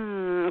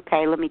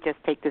 okay, let me just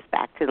take this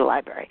back to the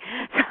library.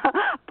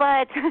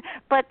 But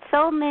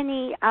so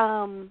many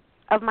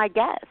of my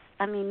guests,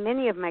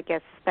 many of my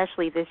guests,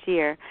 especially this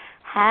year,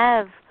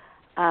 have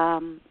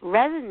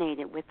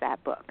resonated with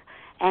that book,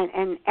 and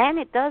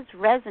it does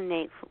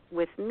resonate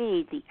with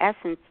me. The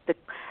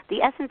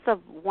essence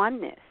of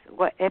oneness.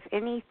 What, if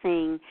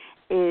anything,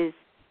 is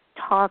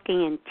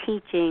talking and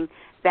teaching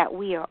that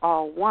we are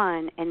all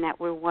one, and that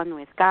we're one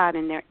with God,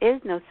 and there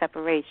is no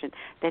separation.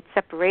 That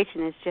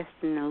separation is just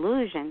an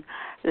illusion.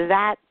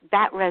 That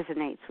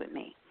resonates with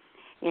me.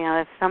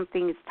 If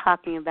something is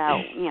talking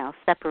about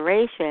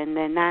separation,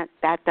 then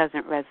that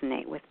doesn't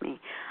resonate with me.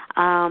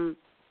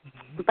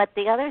 But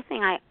the other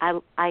thing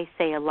I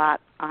say a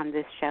lot on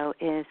this show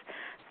is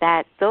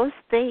that those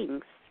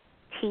things,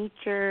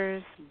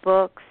 teachers,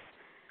 books,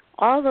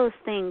 all those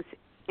things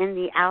in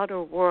the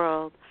outer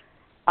world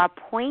are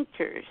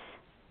pointers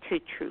to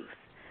truth,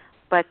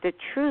 but the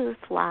truth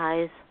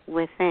lies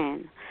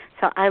within.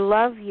 So I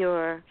love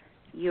your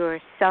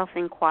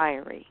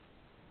self-inquiry.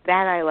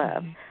 That I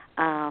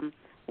love.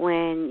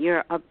 When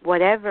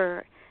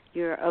whatever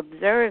you're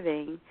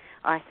observing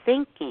or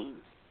thinking,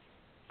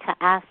 to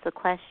ask the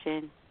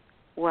question,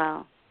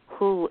 well,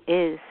 who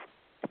is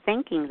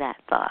thinking that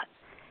thought?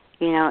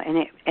 And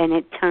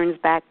it turns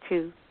back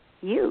to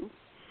you.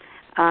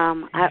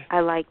 I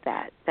like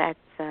that. That's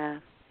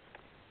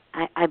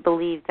I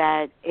believe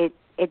that it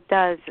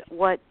does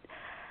what's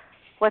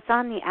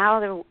in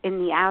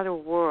the outer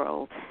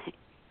world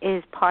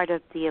is part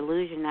of the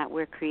illusion that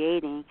we're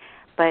creating,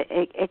 but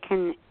it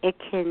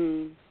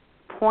can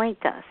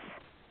point us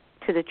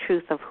to the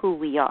truth of who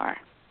we are.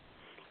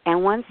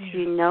 And once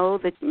you know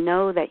that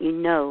you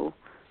know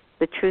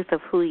the truth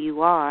of who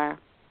you are,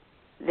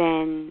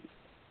 then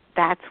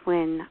that's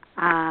when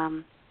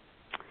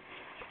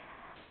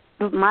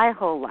my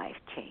whole life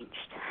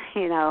changed,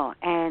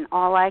 and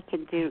all I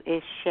can do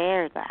is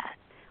share that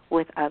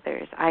with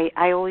others.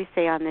 I always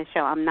say on this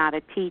show, I'm not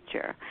a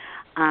teacher.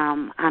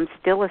 I'm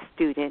still a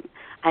student.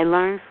 I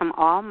learn from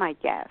all my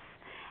guests,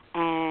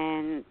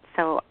 and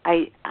so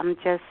I'm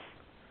just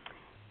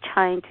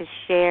trying to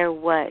share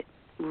what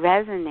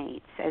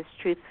resonates as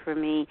truth for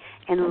me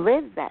and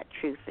live that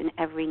truth in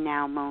every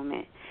now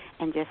moment,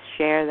 and just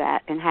share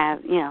that and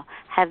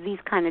have these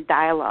kind of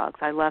dialogues.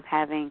 I love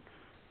having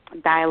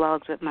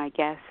dialogues with my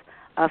guests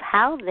of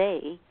how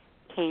they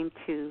came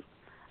to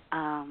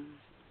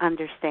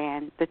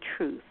understand the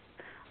truth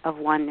of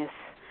oneness.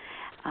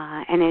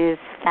 And it is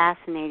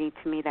fascinating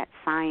to me that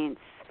science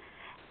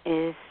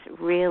is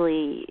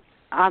really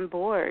on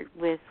board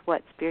with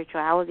what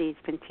spirituality has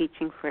been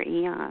teaching for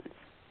eons.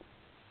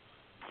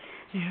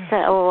 Yeah.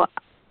 So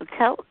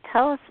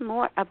tell us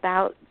more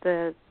about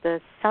the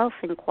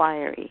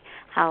self-inquiry,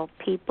 how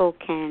people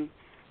can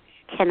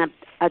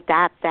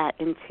adapt that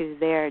into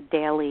their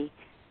daily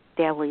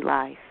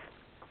life.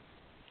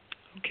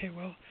 Okay,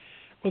 well,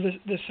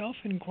 the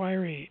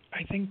self-inquiry,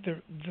 I think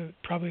the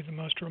probably the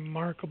most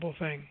remarkable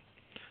thing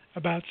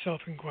about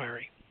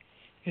self-inquiry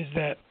is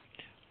that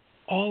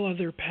all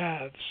other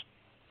paths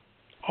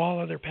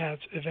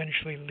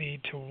eventually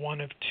lead to one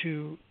of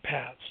two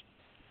paths,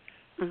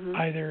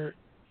 either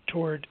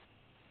toward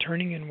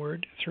turning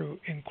inward through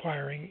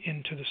inquiring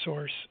into the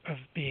source of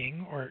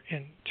being or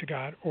into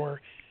God,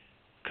 or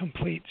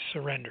complete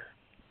surrender.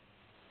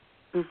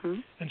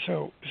 And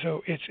so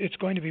it's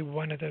going to be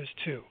one of those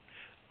two.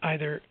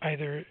 Either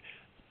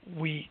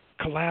we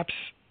collapse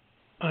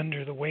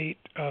under the weight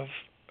of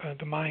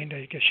the mind,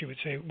 I guess you would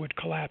say, would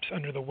collapse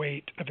under the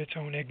weight of its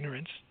own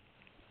ignorance,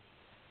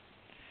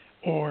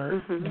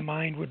 or the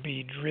mind would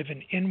be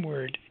driven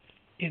inward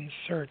in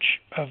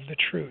search of the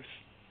truth.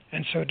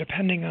 And so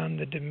depending on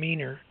the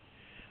demeanor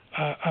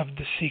of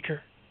the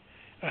seeker,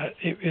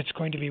 it's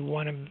going to be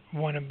one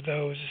of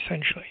those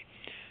essentially.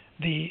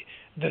 The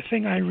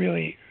thing I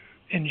really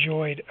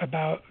enjoyed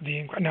about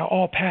now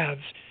all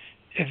paths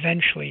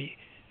eventually,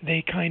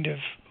 they kind of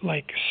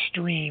like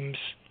streams,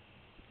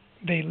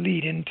 they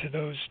lead into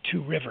those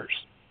two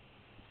rivers,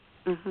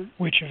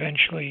 which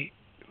eventually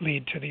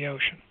lead to the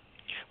ocean.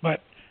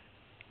 But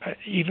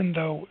even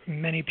though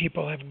many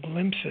people have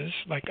glimpses,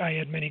 like I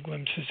had many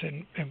glimpses,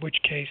 in which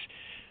case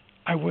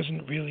I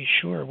wasn't really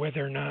sure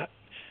whether or not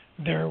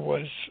there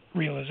was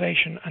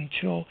realization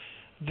until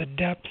the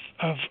depth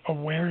of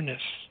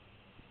awareness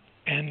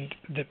and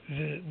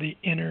the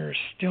inner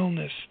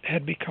stillness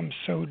had become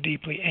so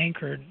deeply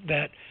anchored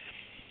that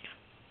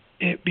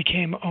it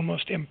became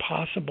almost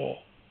impossible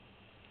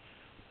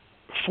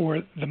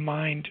for the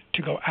mind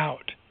to go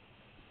out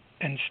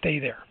and stay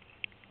there.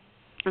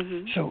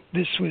 So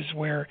this was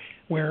where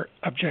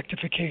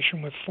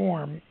objectification with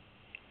form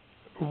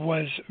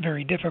was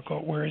very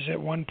difficult, whereas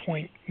at one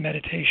point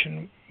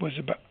meditation was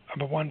about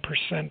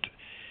 1%.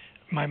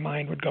 My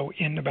mind would go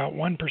in about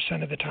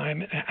 1% of the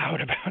time, out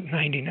about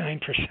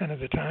 99% of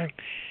the time.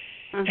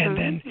 And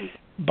then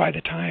by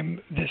the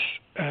time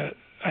I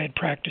had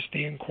practiced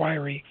the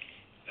inquiry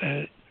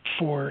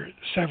for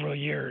several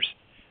years,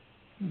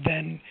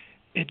 then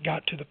it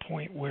got to the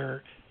point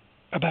where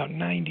about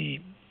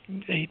 98%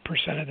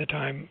 of the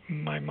time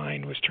my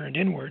mind was turned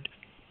inward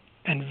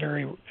and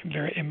very,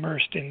 very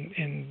immersed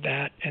in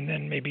that, and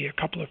then maybe a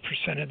couple of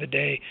percent of the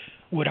day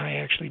would I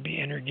actually be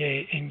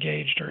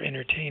engaged or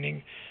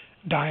entertaining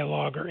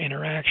dialogue or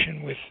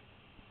interaction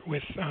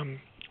with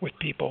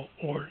people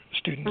or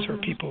students or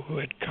people who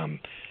had come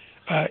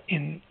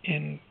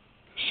in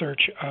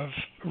search of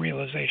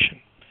realization.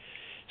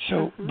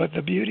 So, but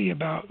the beauty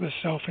about the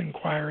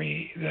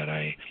self-inquiry that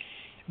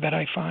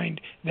I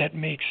find that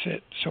makes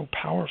it so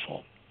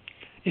powerful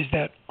is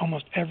that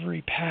almost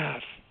every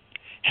path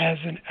has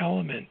an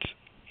element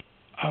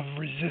of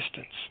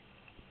resistance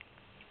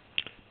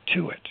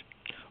to it,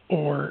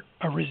 or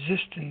a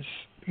resistance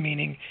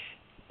meaning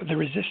the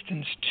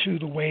resistance to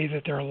the way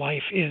that their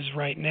life is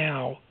right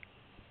now,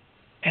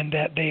 and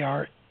that they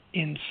are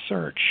in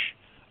search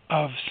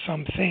of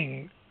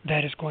something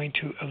that is going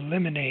to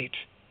eliminate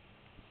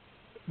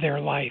their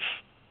life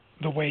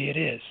the way it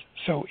is.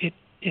 So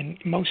in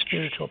most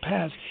spiritual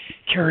paths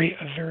carry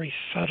a very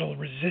subtle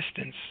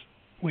resistance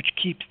which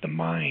keeps the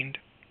mind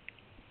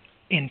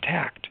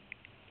intact.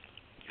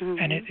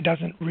 And it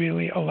doesn't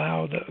really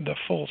allow the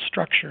full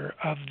structure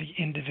of the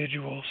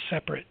individual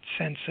separate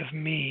sense of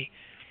me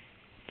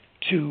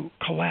to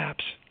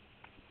collapse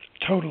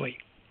totally.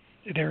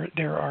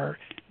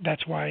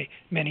 That's why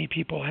many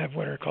people have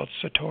what are called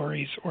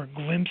satoris or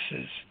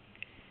glimpses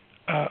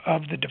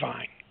of the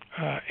divine,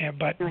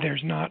 but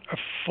there's not a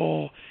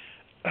full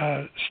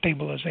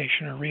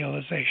stabilization or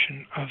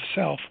realization of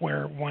self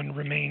where one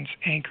remains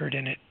anchored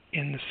in it,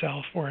 in the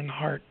self or in the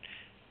heart,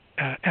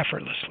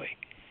 effortlessly.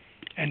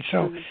 And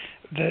so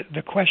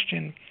the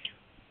question,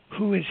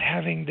 who is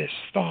having this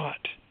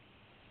thought?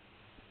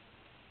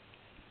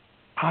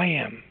 I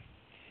am.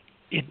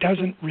 It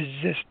doesn't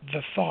resist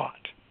the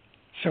thought.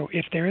 So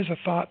if there is a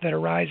thought that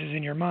arises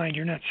in your mind,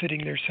 you're not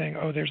sitting there saying,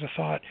 oh, there's a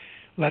thought,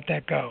 let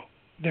that go.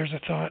 There's a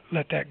thought,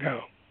 let that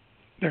go.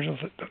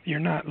 You're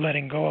not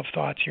letting go of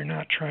thoughts. You're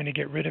not trying to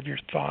get rid of your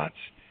thoughts.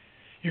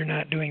 You're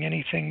not doing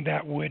anything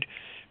that would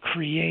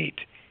create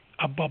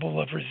a bubble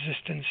of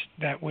resistance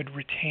that would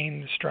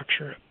retain the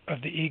structure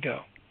of the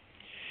ego.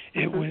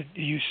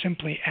 You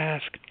simply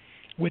ask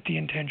with the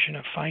intention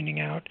of finding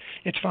out.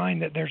 It's fine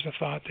that there's a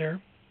thought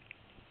there,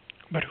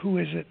 but who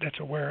is it that's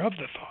aware of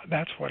the thought?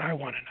 That's what I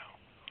want to know.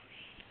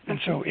 And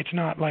so it's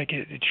not like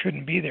it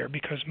shouldn't be there,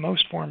 because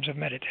most forms of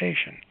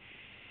meditation,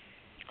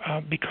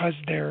 because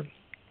there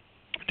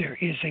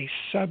is a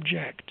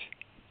subject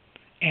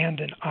and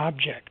an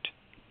object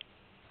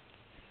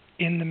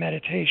in the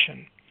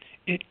meditation,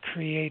 it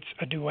creates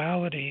a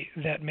duality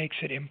that makes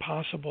it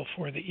impossible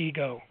for the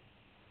ego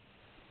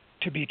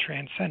to be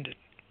transcended.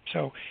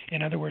 So,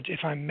 in other words, if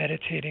I'm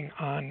meditating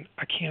on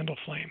a candle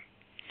flame,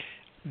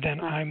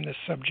 then I'm the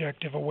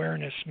subject of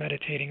awareness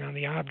meditating on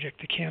the object,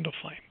 the candle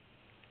flame.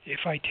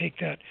 If I take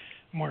that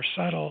more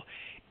subtle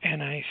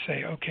and I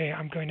say, okay,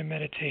 I'm going to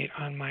meditate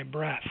on my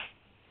breath.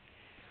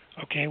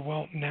 Okay,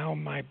 well, now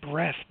my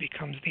breath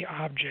becomes the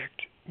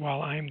object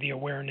while I'm the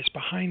awareness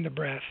behind the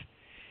breath.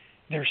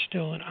 There's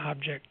still a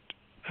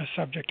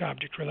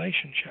subject-object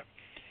relationship.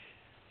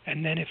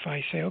 And then if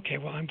I say, okay,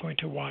 well, I'm going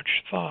to watch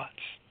thoughts.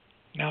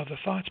 Now the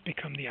thoughts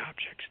become the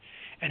objects.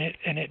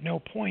 And at no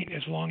point,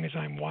 as long as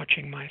I'm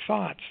watching my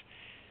thoughts,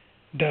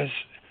 does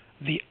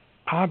the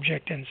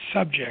object and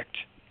subject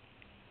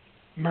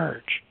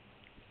merge.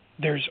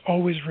 There's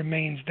always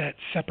remains that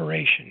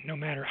separation, no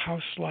matter how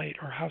slight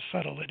or how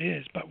subtle it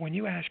is. But when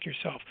you ask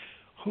yourself,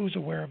 who's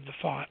aware of the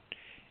thought,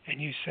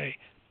 and you say,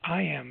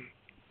 I am,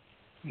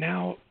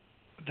 now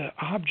the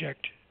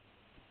object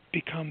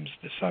becomes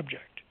the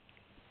subject.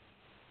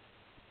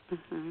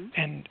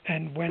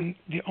 And when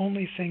the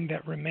only thing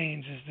that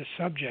remains is the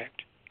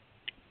subject,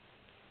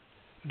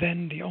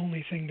 then the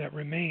only thing that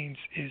remains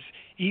is,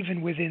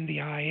 even within the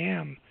I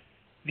am,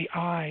 the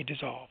I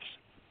dissolves.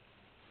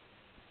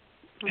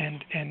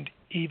 And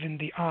even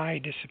the I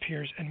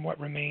disappears, and what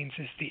remains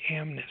is the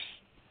amness,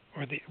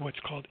 or the what's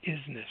called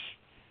isness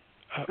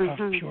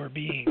of pure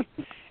being.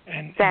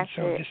 And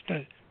so this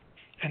does,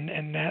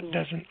 and that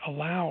doesn't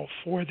allow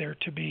for there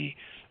to be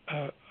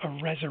a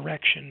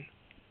resurrection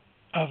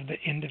of the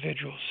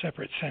individual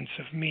separate sense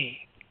of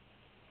me.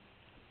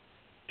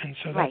 And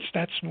so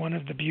that's one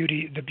of the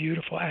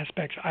beautiful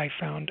aspects I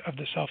found of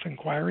the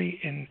self-inquiry,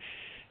 in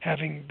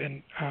having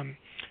been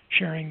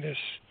sharing this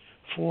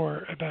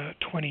for about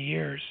 20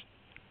 years,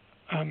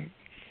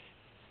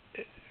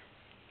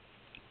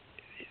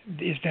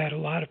 is that a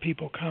lot of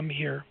people come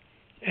here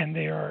and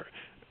they're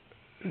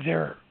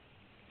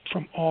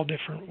from all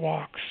different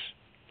walks,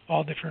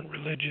 all different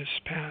religious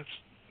paths,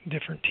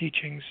 different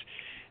teachings,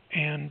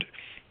 and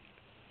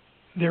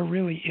there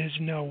really is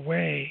no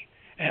way.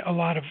 A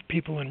lot of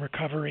people in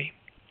recovery,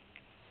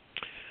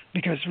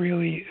 because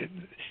really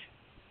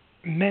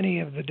many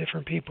of the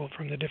different people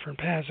from the different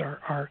paths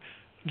are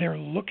they're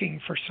looking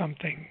for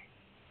something.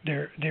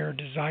 They're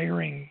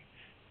desiring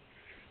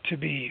to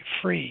be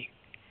free,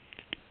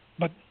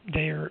 but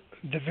they're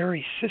the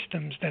very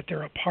systems that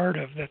they're a part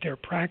of, that they're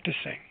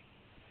practicing,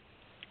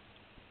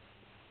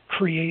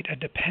 create a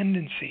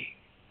dependency.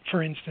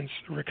 For instance,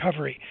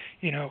 recovery.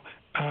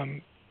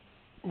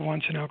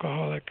 Once an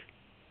alcoholic,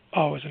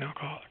 always an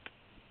alcoholic.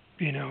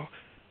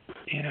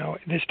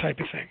 This type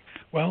of thing.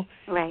 Well,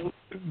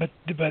 but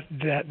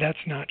that's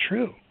not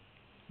true,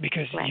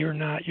 because you're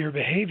not your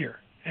behavior,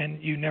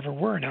 and you never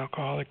were an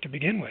alcoholic to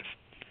begin with.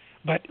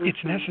 But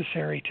it's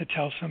necessary to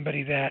tell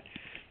somebody that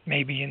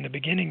maybe in the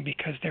beginning,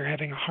 because they're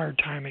having a hard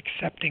time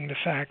accepting the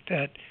fact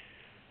that,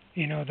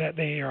 that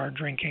they are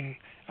drinking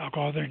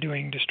alcohol, they're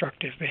doing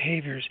destructive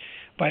behaviors.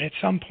 But at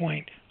some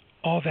point,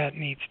 all that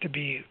needs to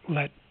be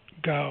let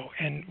go.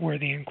 And where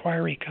the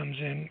inquiry comes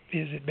in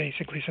is it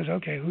basically says,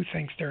 okay, who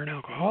thinks they're an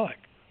alcoholic?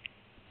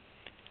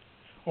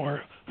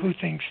 Or who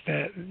thinks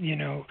that,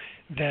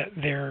 that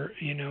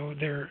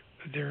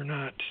they're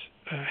not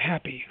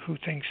happy? Who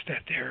thinks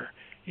that they're,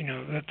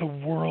 that the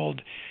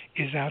world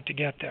is out to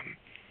get them?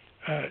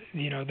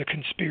 The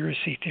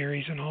conspiracy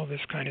theories and all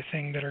this kind of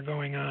thing that are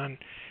going on.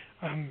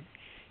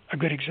 A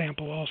good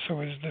example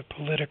also is the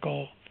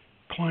political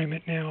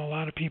climate now. A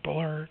lot of people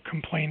are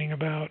complaining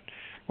about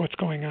what's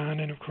going on,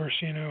 and of course,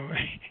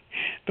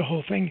 the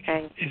whole thing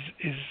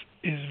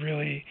is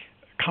really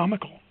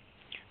comical,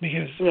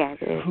 because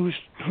who's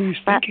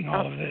thinking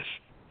all of this?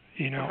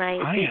 I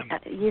am.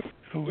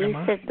 Who am I?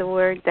 You said the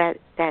word that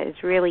is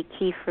really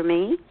key for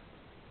me,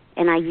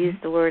 and I use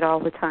the word all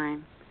the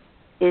time: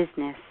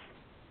 isness.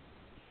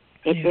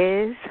 It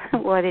is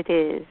what it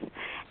is,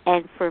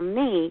 and for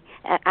me,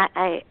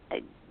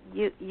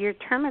 your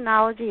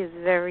terminology is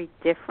very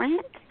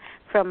different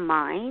from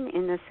mine,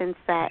 in the sense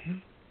that.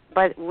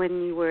 But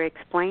when you were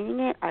explaining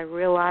it, I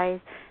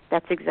realized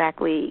that's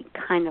exactly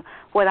kind of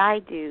what I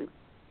do.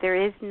 There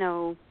is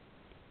no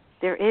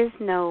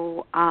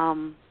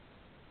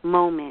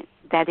moment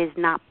that is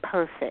not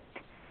perfect.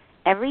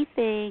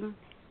 Everything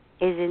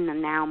is in the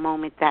now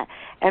moment. That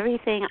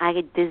everything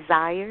I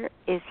desire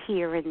is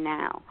here and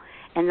now.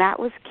 And that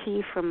was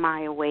key for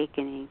my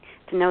awakening,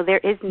 to know there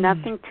is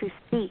nothing to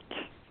seek.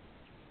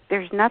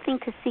 There's nothing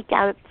to seek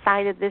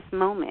outside of this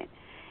moment.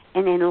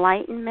 And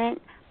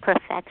enlightenment,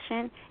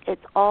 perfection,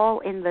 it's all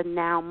in the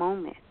now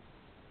moment.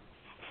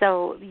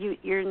 So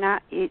you're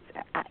not, and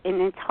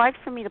it's hard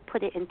for me to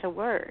put it into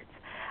words,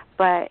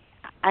 but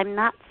I'm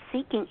not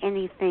seeking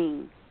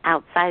anything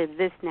outside of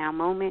this now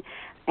moment.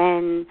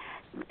 And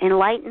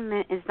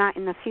enlightenment is not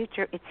in the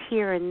future, it's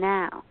here and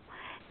now.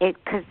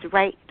 Because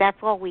that's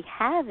all we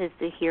have is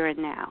the here and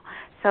now.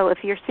 So if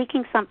you're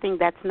seeking something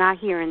that's not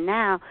here and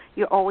now,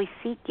 you're always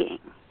seeking.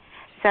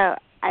 So,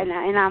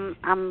 and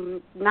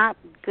I'm not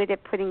good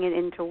at putting it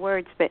into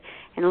words, but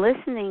in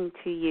listening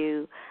to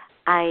you,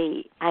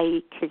 I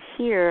could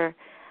hear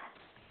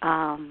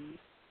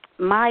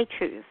my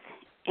truth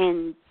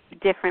in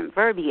different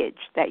verbiage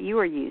that you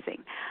were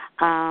using.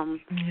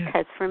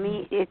 Because for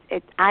me,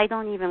 I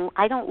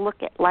don't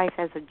look at life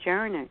as a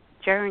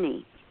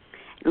journey.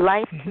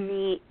 Life to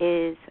me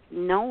is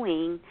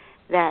knowing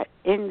that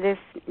in this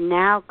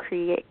now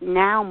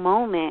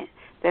moment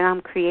that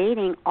I'm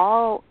creating,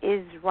 all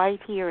is right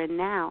here and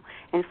now,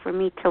 and for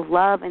me to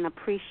love and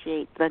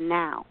appreciate the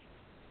now.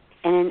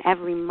 And in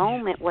every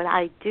moment, what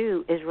I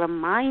do is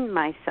remind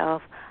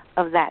myself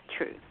of that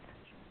truth,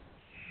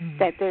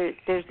 that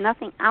there's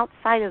nothing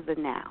outside of the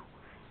now.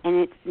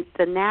 And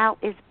the now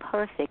is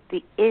perfect.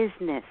 The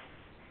isness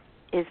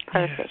is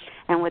perfect. Yes.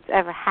 And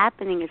whatever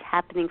happening is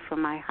happening for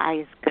my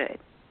highest good.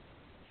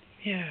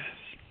 Yes.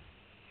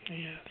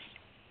 Yes.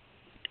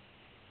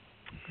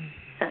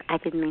 I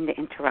didn't mean to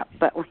interrupt,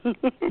 but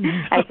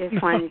I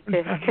just wanted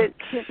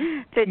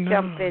to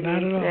jump in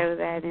and throw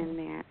that in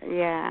there.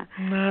 Yeah.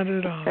 Not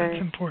at all.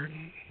 It's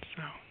important.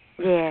 So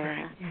yeah,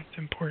 great. It's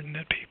important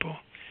that people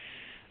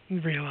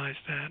realize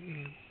that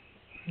and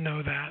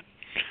know that.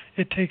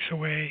 It takes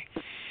away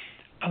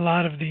a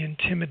lot of the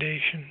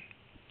intimidation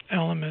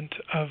element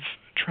of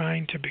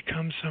trying to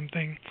become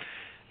something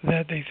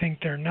that they think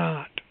they're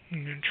not.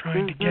 And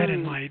trying to get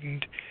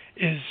enlightened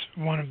is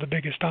one of the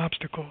biggest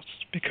obstacles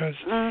because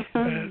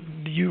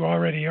you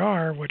already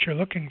are what you're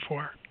looking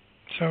for.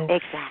 So,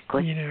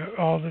 exactly.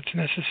 All that's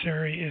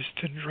necessary is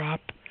to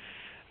drop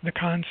the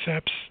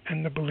concepts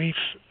and the belief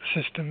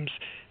systems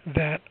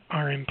that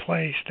are in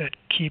place that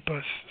keep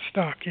us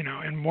stuck.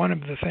 And one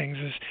of the things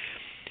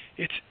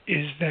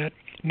is that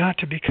not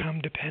to become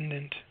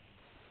dependent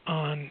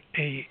on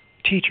a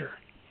teacher,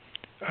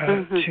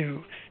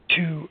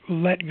 to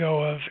let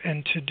go of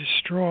and to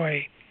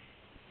destroy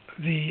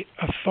the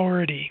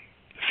authority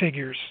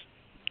figures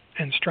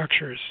and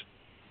structures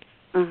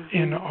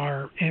within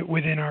our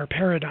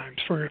paradigms.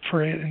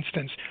 For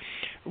instance,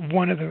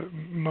 one of the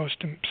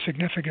most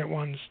significant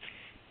ones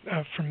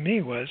for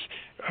me was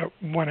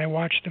when I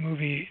watched the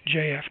movie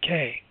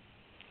JFK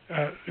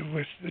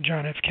with the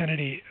John F.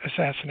 Kennedy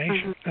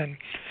assassination, and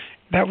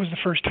that was the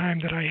first time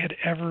that I had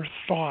ever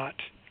thought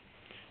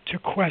to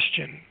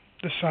question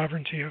the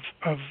sovereignty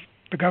of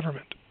the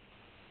government,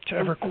 to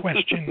ever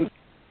question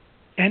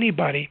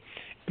anybody,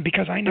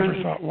 because I never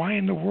thought, why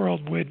in the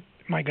world would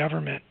my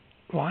government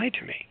lie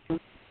to me?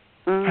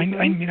 I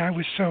mean, I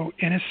was so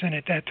innocent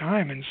at that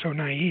time and so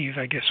naive,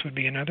 I guess would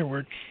be another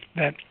word,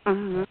 that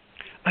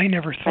I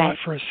never thought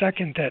for a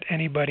second that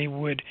anybody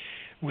would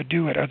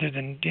do it other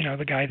than,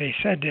 the guy they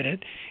said did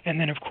it. And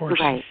then, of course,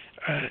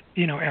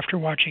 after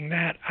watching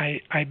that,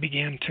 I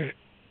began to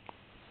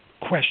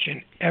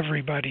question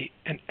everybody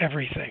and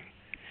everything.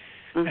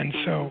 And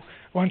so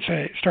once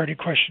I started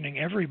questioning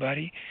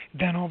everybody,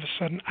 then all of a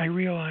sudden I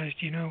realized,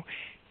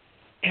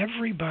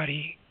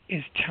 everybody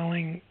is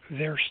telling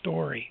their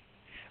story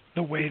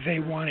the way they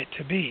want it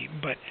to be,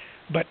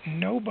 but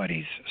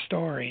nobody's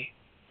story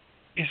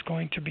is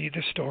going to be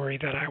the story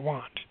that I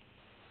want.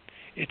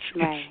 It's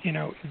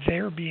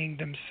they're being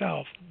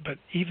themselves, but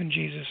even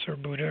Jesus or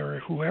Buddha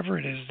or whoever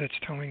it is that's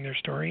telling their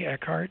story,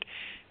 Eckhart,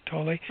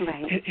 Tolle,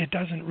 it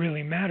doesn't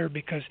really matter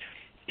because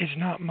it's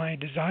not my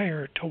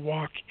desire to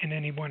walk in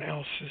anyone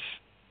else's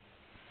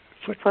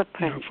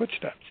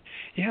footsteps.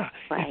 Yeah,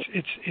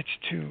 it's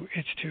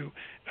to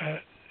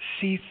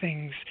see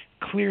things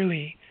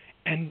clearly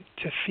and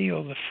to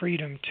feel the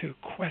freedom to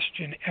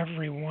question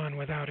everyone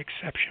without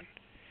exception.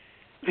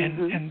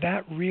 And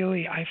that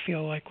really, I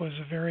feel like, was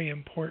a very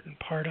important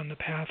part on the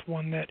path,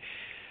 one that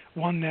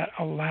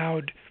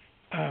allowed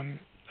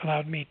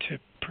me to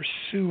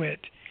pursue it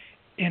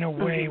in a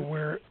way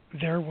where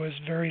there was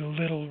very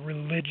little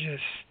religious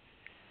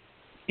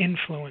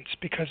influence,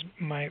 because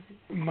my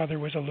mother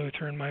was a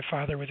Lutheran, my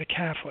father was a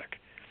Catholic.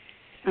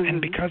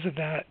 And because of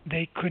that,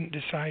 they couldn't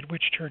decide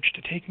which church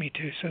to take me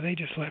to, so they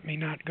just let me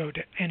not go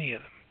to any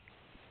of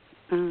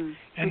them.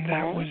 And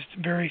that was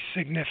very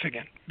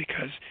significant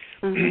because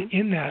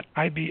in that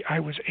I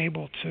was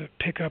able to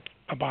pick up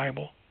a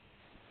Bible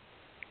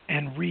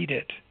and read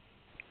it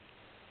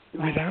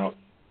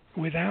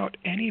without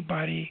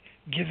anybody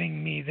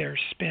giving me their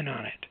spin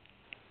on it.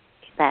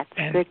 That's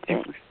a good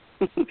thing.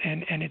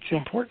 and it's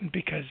important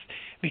because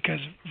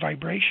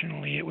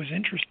vibrationally it was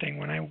interesting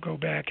when I go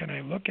back and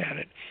I look at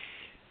it.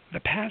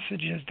 The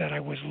passages that I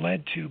was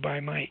led to by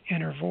my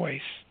inner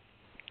voice,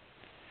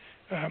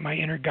 my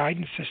inner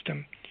guidance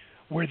system,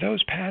 were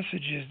those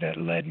passages that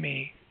led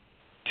me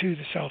to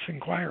the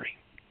self-inquiry.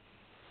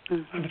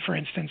 For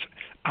instance,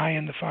 I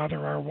and the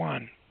Father are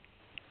one,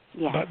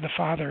 but the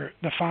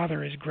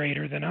Father is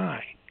greater than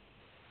I.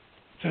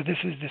 So this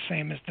is the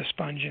same as the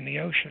sponge in the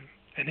ocean,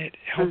 and it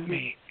helped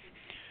me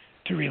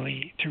to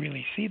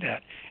really see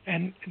that.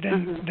 And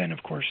then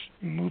of course,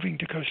 moving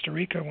to Costa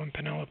Rica, when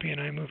Penelope and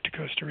I moved to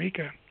Costa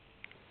Rica,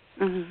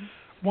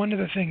 one of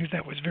the things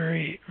that was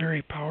very,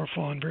 very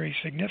powerful and very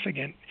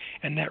significant,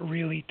 and that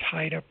really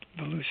tied up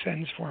the loose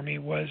ends for me,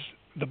 was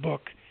the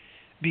book,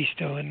 Be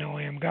Still and Know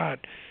I Am God.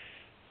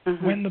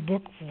 When the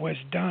book was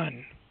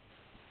done,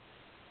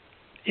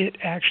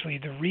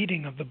 the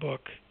reading of the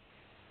book,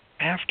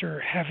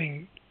 after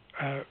having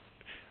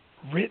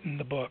written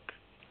the book,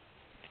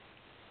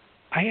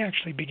 I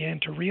actually began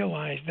to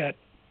realize that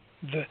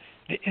the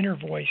inner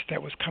voice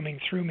that was coming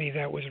through me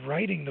that was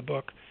writing the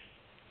book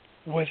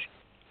was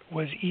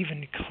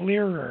even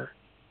clearer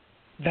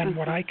than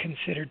what I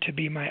considered to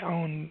be my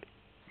own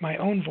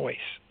voice,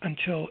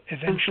 until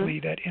eventually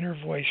that inner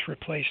voice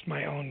replaced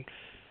my own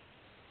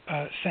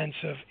sense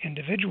of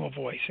individual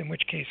voice, in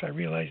which case I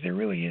realized there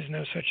really is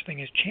no such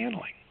thing as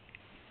channeling.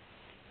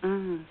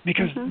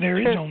 Because there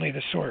is True. only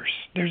the source.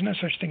 There's no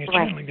such thing as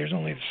Right. channeling. There's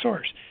only the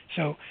source.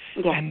 So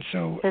Yeah. and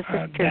so This is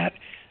true. that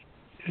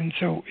and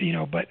so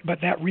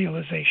but that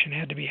realization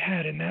had to be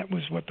had, and that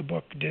was what the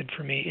book did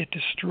for me. It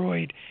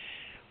destroyed,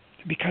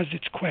 because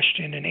it's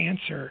question and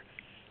answer,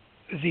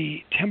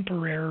 the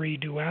temporary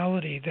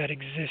duality that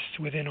exists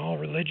within all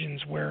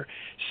religions, where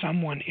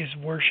someone is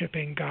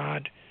worshiping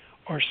God,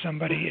 or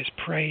somebody is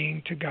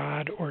praying to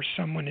God, or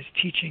someone is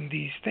teaching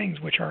these things,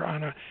 which are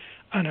on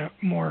a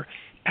more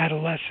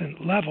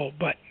adolescent level,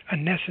 but a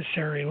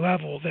necessary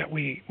level that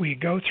we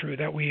go through,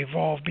 that we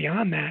evolve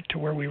beyond that to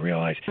where we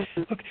realize,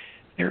 look,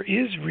 there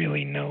is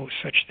really no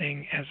such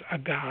thing as a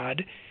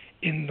God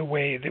in the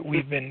way that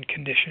we've been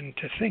conditioned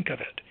to think of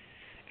it,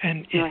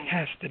 and it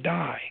has to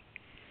die.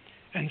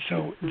 And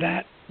so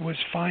that was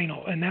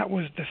final, and that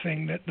was the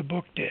thing that the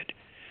book did.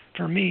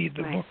 For me,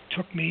 the book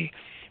took me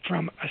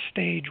from a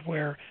stage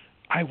where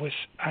I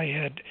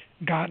had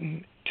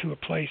gotten to a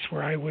place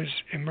where I was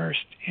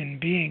immersed in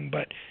being,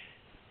 but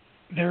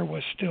there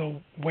was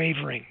still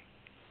wavering.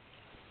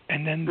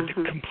 And then the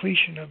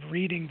completion of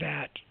reading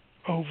that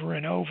over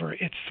and over,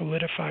 it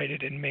solidified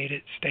it and made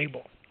it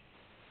stable.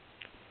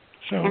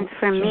 So, and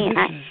for me,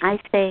 I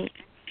say,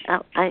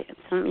 I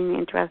don't mean to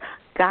interrupt.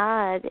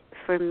 God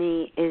for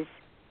me is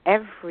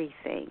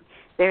everything.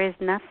 There is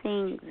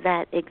nothing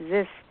that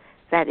exists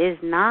that is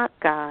not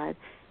God,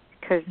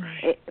 because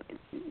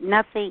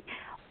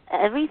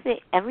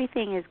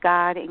everything is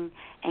God,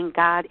 and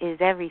God is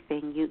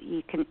everything.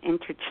 You can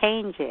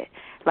interchange it,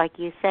 like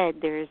you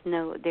said. There's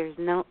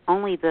no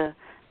only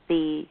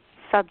the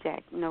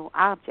subject, no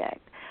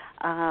object,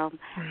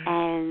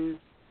 and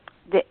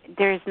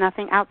there's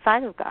nothing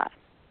outside of God.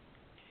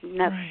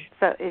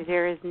 So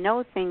there is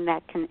no thing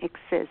that can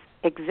exist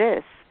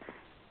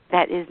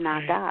that is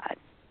not God.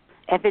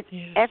 If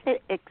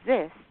it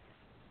exists,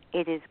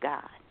 it is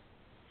God.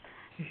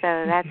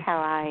 So that's how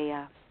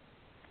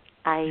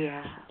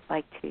I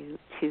like to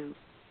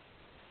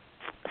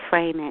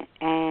frame it,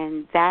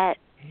 and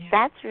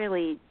that's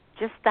really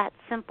just that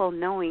simple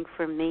knowing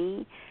for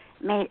me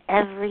made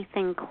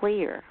everything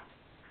clear.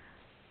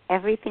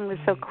 Everything was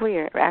so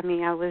clear. I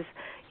mean, I was,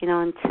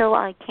 until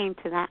I came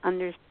to that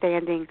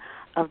understanding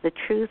of the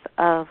truth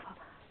of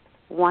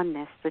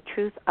oneness, the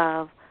truth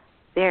of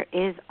there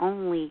is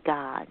only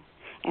God,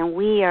 and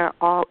we are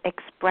all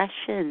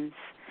expressions,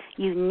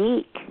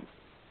 unique,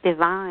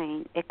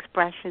 divine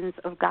expressions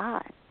of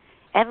God.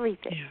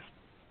 Everything.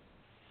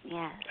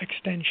 Yes.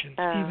 Extensions,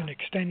 even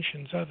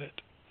extensions of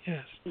it.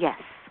 Yes.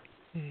 Yes.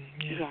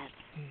 Yes.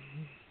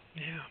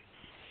 Yeah.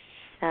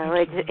 So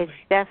it's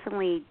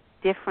definitely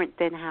different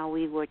than how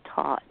we were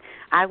taught.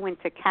 I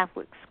went to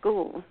Catholic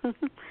school,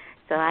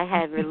 so I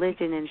had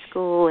religion in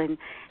school, and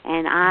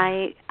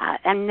I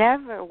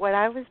never, what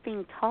I was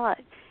being taught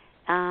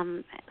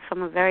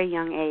from a very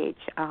young age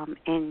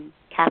in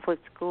Catholic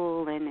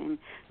school and in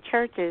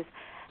churches,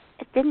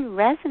 it didn't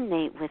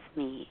resonate with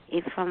me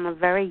from a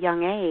very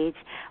young age,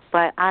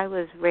 but I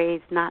was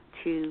raised not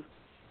to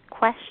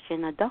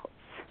question adults,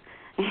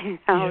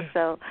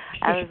 so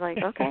I was like,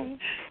 okay,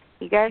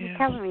 you guys are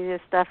telling me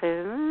this stuff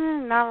is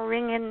not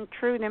ringing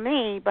true to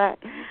me, but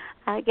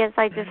I guess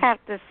I just have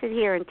to sit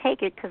here and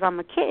take it because I'm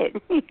a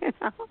kid,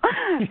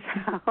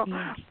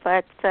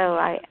 So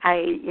I,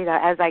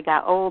 as I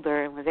got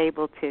older and was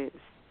able to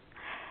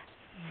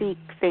seek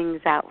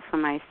things out for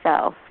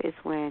myself is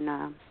when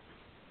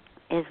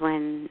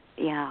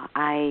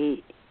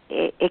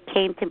it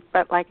came to.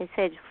 But like I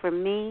said, for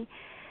me,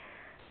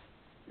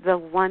 the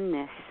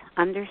oneness,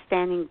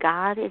 understanding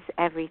God is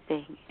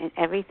everything, and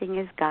everything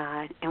is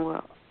God, and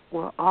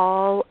we're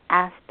all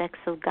aspects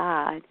of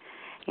God.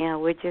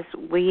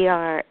 We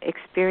are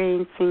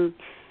experiencing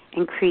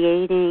and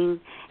creating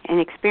at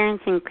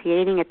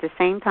the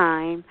same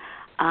time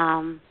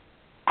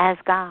as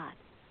God.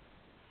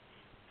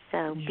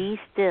 So be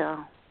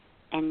still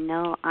and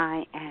know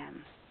I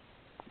am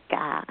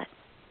God.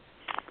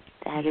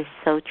 That is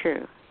so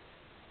true.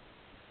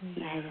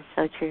 That is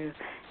so true.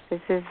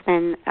 This has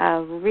been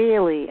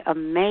really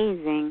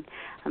amazing.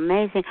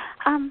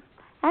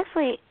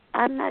 Actually,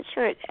 I'm not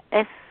sure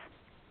if.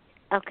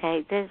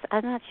 Okay,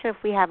 I'm not sure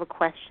if we have a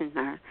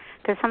questioner,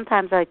 because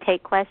sometimes I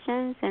take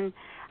questions, and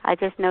I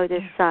just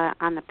noticed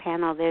on the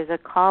panel there's a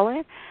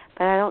caller,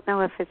 but I don't know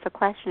if it's a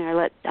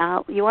questioner.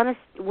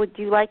 Would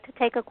you like to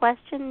take a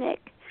question, Nick?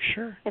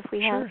 Sure. If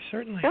we have,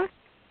 certainly. Sure.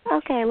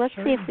 Okay, let's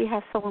see if we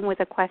have someone with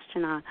a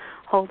question on.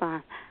 Hold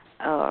on.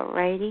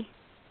 Alrighty.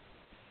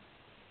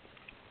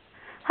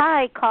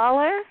 Hi,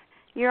 caller.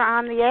 You're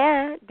on the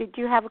air. Did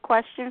you have a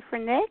question for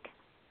Nick?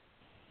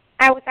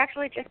 I was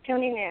actually just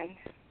tuning in.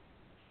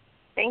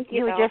 Thank you.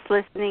 You were just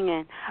listening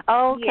in.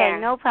 Okay,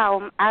 no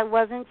problem. I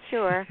wasn't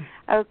sure.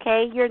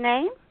 Okay, your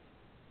name?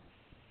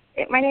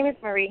 My name is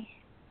Marie.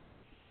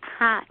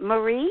 Hi,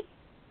 Marie?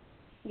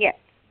 Yes.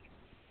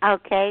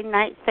 Okay,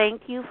 nice.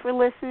 Thank you for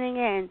listening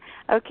in.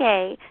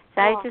 Okay,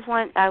 so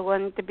I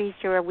wanted to be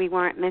sure we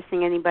weren't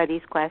missing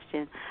anybody's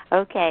question.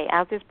 Okay,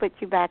 I'll just put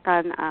you back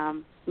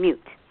on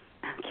mute.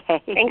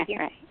 Okay. Thank you.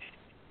 All right.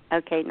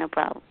 Okay, no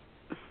problem.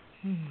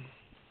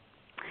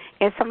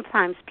 And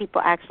sometimes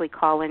people actually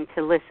call in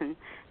to listen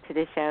to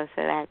the show,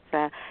 so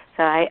that's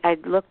so I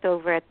looked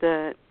over at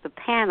the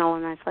panel,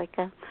 and I was like,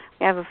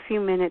 we have a few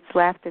minutes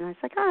left, and I was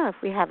like, if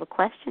we have a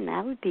question,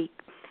 that would be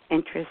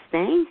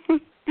interesting.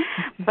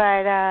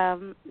 But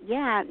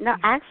no,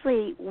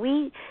 actually,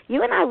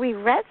 you and I, we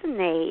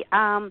resonate.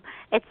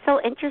 It's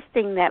so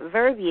interesting, that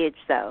verbiage,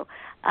 though,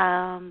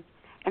 and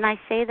I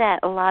say that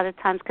a lot of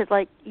times because,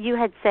 like you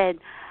had said,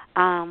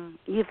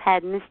 you've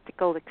had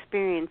mystical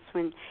experience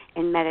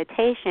in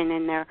meditation,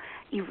 and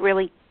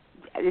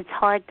it's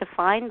hard to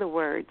find the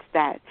words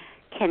that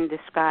can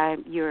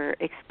describe your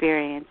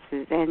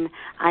experiences, and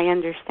I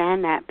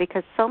understand that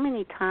because so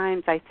many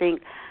times I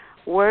think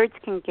words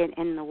can get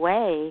in the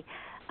way.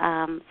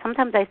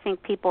 Sometimes I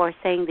think people are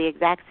saying the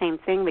exact same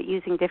thing but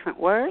using different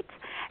words,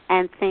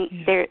 and they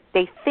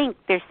think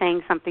they're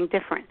saying something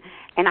different.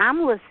 And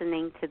I'm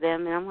listening to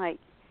them, and I'm like,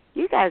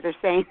 you guys are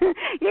saying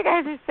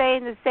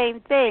the same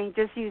thing,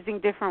 just using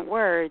different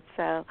words.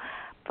 So,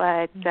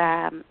 but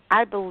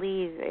I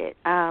believe it.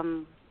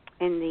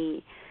 In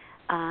the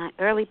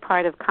early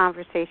part of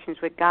Conversations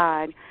with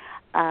God,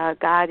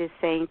 God is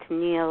saying to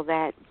Neil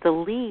that the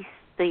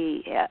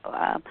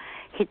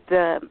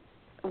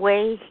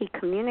way he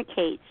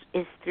communicates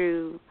is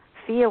through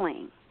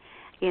feeling.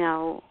 You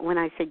know, when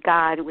I say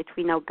God, which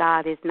we know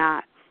God is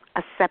not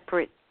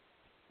separate.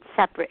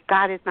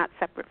 God is not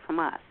separate from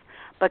us,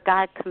 but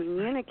God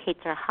communicates,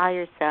 our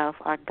higher self,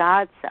 our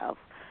God self,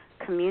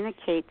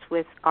 communicates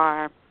with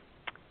our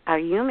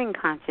human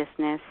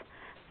consciousness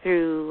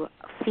through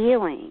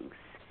feelings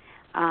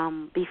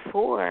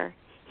before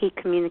he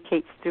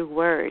communicates through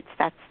words.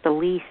 That's the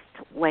least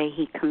way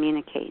he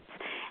communicates.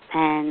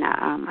 And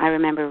I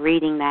remember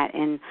reading that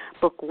in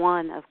Book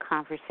 1 of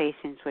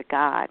Conversations with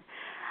God,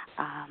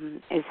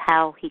 is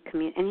how he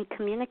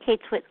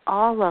communicates with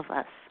all of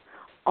us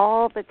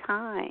all the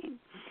time.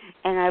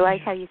 And I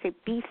like how you say,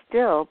 be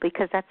still,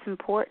 because that's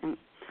important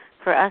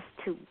for us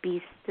to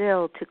be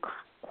still, to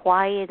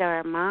quiet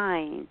our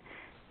mind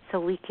so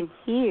we can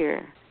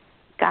hear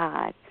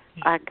God,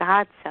 our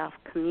God self,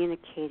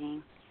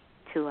 communicating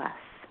to us.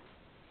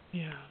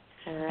 Yeah.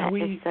 So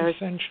we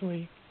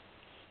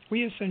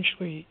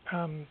essentially,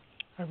 I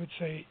would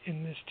say,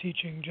 in this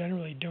teaching,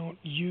 generally don't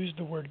use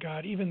the word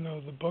God, even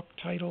though the book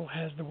title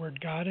has the word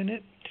God in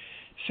it,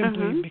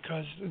 simply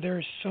because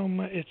there's so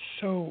much. It's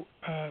so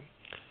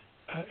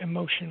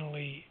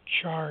emotionally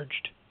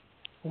charged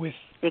with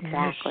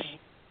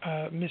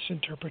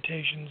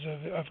misinterpretations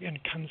of and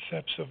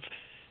concepts of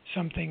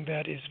something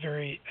that is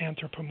very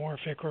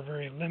anthropomorphic or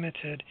very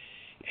limited,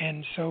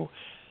 and so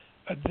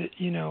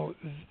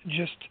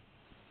just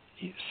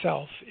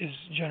self is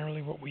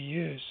generally what we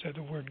use. So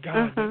the word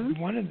God.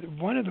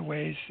 One of the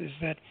ways is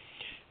that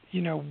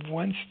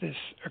once this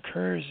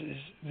occurs is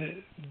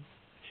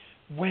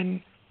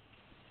when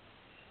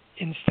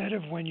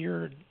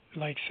you're,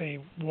 like, say,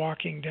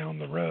 walking down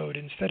the road,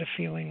 instead of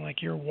feeling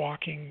like you're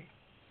walking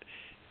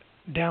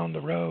down the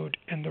road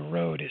and the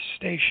road is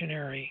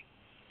stationary,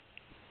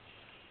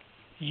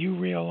 you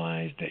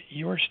realize that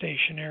you're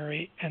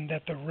stationary and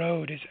that the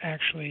road is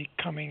actually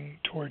coming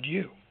toward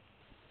you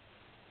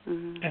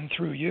and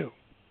through you.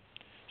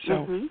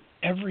 So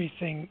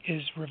everything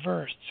is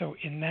reversed. So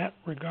in that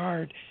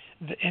regard,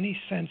 any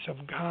sense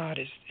of God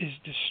is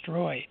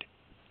destroyed,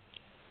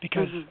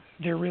 because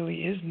there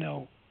really is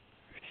no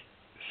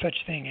such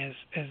thing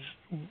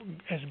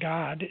as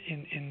God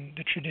in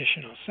the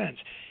traditional sense.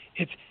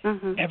 It's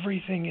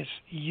everything is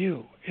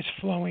you. It's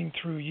flowing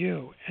through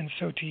you. And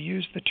so to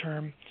use the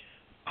term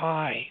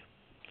I,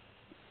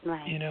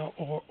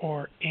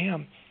 or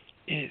am,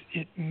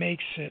 it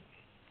makes it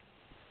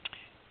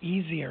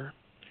easier,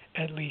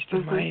 at least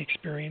in my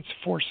experience,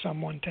 for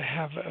someone to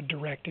have a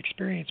direct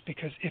experience,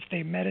 because if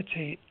they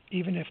meditate,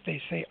 even if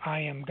they say I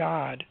am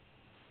God,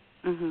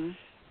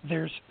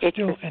 there's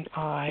still an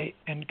I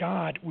and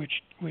God, which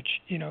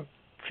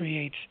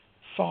creates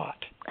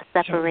thought. A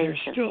separation.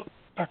 So there's still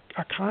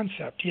a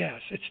concept,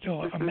 yes, it's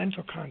still a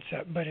mental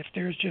concept, but if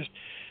there's just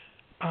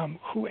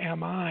who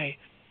am I,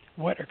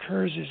 what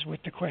occurs is,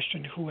 with the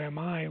question who am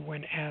I,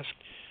 when asked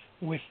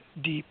with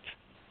deep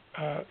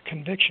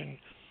conviction,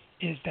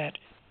 is that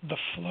the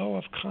flow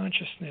of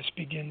consciousness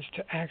begins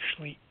to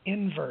actually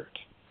invert,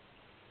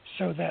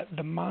 so that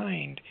the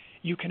mind,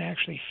 you can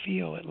actually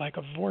feel it like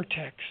a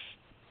vortex,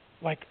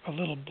 like a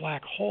little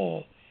black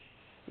hole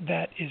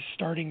that is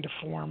starting to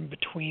form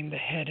between the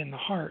head and the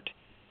heart,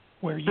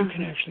 where you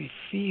can actually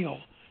feel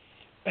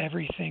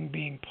everything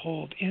being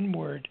pulled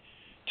inward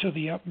to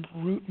the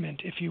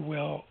uprootment, if you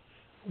will,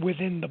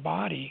 within the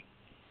body,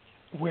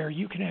 where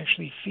you can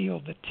actually feel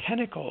the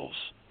tentacles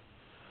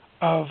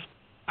of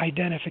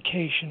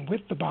identification with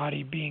the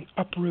body being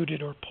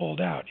uprooted or pulled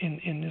out,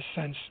 in this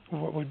sense,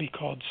 what would be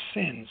called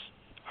sins.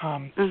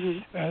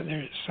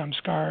 There's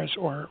samskaras,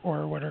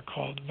 or what are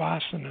called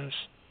vasanas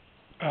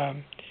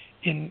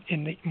in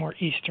the more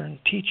Eastern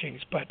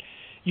teachings, but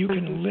you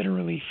can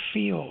literally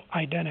feel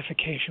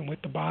identification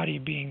with the body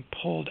being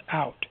pulled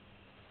out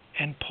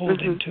and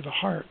pulled into the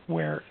heart,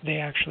 where they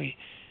actually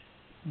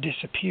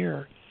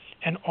disappear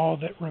and all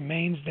that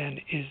remains then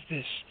is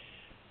this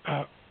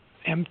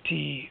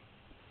empty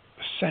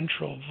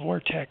central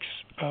vortex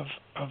of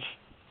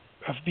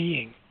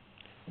being,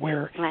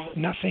 where right.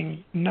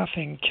 nothing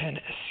can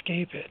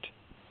escape it.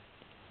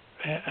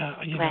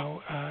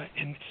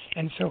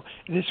 And so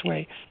this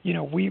way,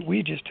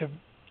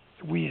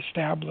 we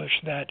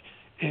established that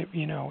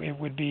it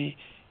would be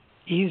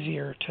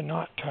easier to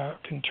not talk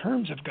in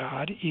terms of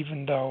God,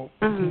 even though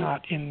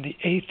not in the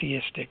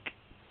atheistic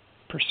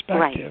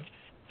perspective,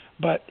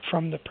 but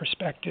from the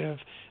perspective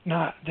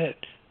not that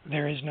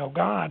there is no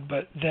God,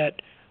 but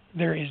that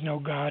there is no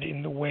God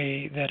in the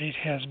way that it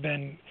has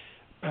been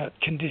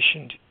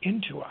conditioned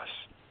into us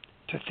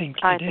to think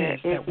it is.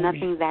 There is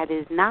nothing that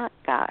is not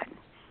God.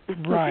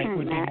 Right,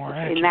 would be more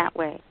accurate. In that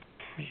way.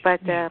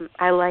 But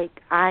I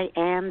like, I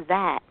am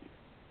that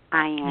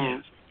I am.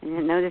 Yes.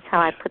 And notice how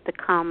I put the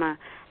comma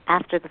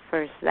after the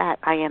first that.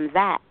 I am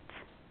that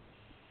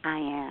I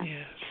am.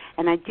 Yes.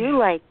 And I do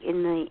like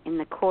in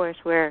the course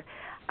where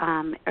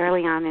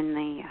early on in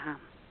the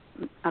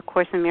A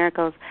Course in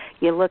Miracles,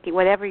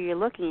 whatever you're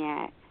looking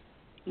at,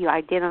 you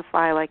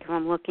identify, like if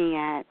I'm looking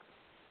at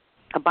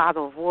a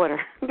bottle of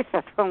water, because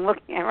that's what I'm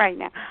looking at right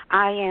now.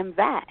 I am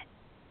that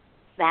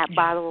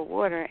bottle of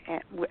water,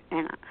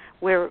 and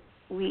where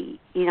we,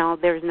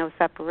 there's no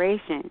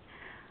separation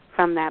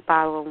from that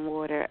bottle of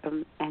water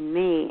and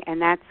me,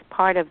 and that's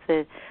part of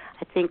the,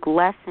 I think,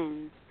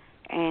 lesson.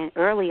 And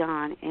early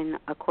on in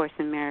A Course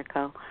in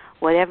Miracles,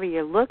 whatever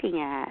you're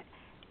looking at,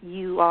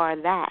 you are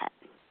that.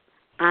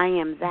 I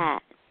am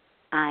that.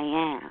 I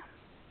am.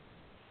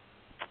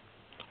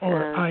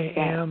 Or I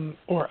am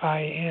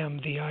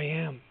the I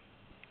am.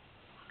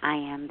 I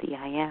am the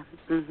I am.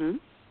 Mhm.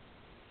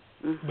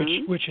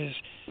 Mm-hmm. Which is,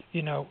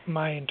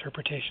 my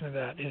interpretation of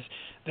that is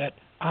that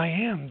I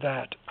am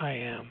that I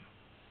am.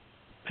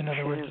 In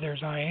other words,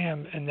 there's I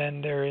am, and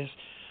then there is,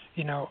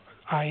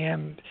 I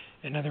am.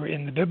 In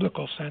the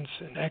biblical sense,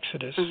 in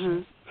Exodus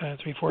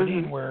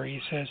 3:14, where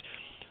he says,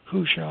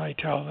 "Who shall I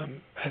tell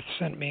them hath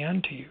sent me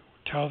unto you?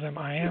 Tell them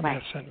I am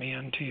hath sent me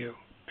unto you."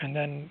 And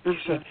then he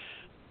said,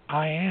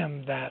 "I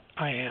am that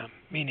I am,"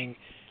 meaning.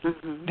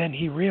 Then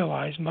he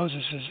realized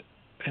Moses'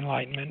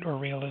 enlightenment or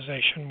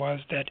realization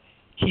was that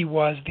he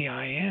was the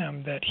I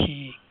am that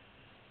he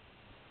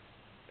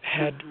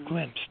had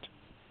glimpsed,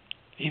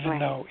 even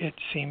though it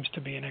seems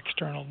to be an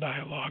external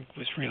dialogue,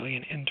 was really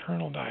an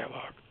internal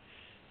dialogue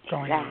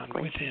going on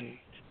within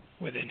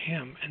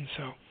him. And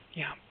so,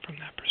 from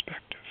that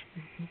perspective.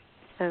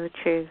 So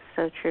true,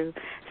 so true.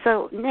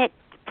 So, Nick,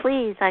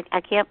 please,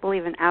 I can't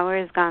believe an hour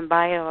has gone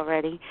by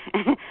already.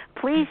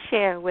 Please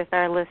share with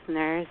our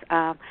listeners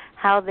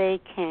how they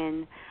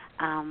can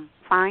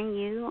find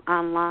you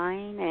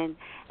online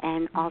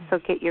and also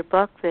get your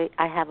book.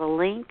 I have a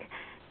link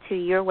to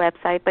your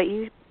website, but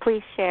you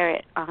please share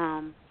it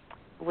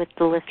with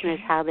the listeners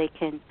how they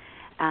can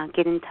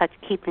get in touch,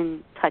 keep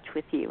in touch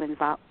with you and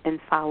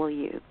follow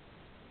you.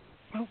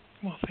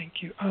 Well,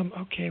 thank you.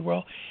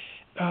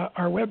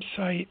 Our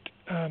website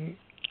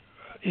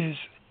is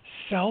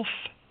self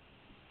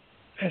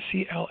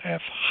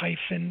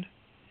hyphen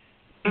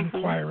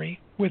inquiry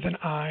with an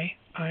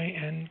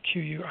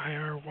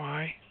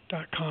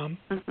INQUIRY.com.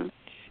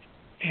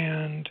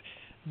 And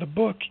the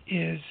book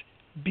is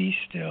Be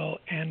Still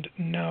and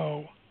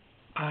Know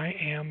I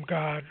Am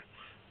God.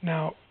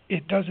 Now,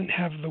 it doesn't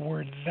have the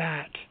word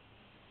that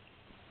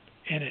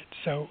in it.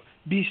 So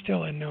be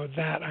still and know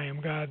that I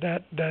am God.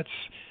 That's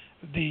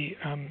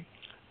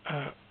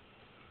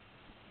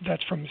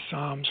from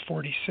Psalms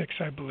 46,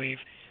 I believe.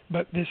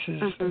 But this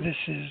is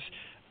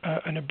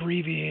an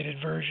abbreviated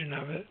version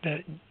of it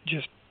that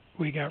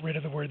we got rid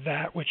of the word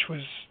that, which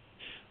was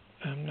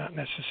not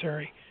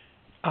necessary.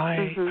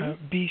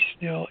 Be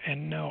still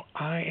and know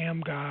I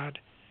am God.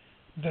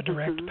 The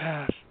direct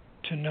path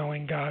to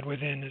knowing God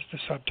within is the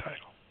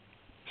subtitle.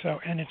 So,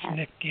 and it's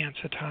Nick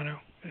Gancitano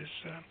is.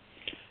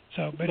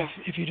 But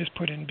if you just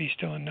put in "Be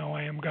still and know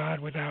I am God"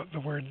 without the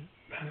word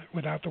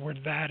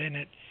that in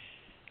it,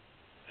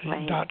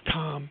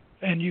 .com,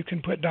 and you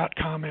can put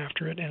 .com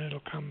after it, and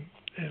it'll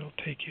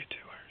take you to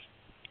ours.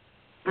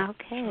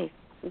 Okay,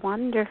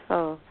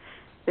 wonderful.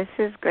 This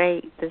is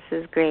great.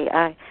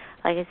 Like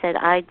I said,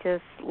 I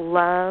just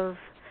love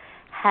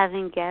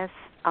having guests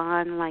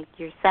on like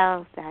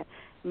yourself that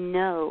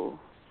know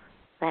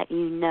that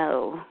you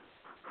know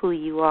who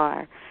you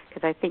are,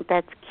 because I think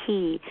that's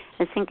key.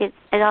 I think it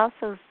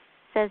also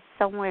says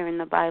somewhere in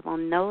the Bible,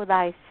 know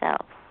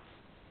thyself.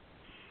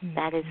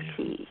 That is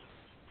key.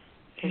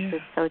 This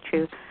is so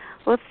true.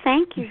 Well,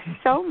 thank you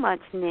so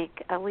much,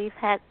 Nick. We've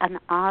had an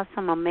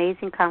awesome,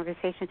 amazing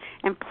conversation.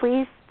 And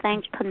please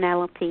thank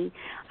Penelope.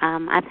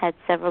 I've had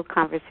several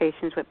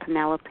conversations with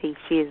Penelope.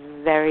 She is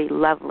very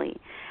lovely.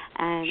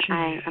 And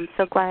I'm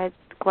so glad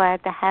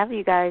to have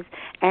you guys.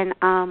 And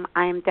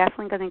I am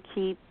definitely going to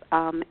keep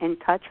in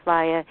touch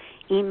via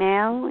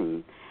email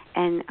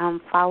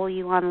and follow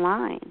you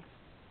online.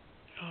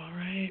 All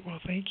right. Well,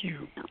 thank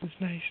you. It's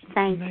nice.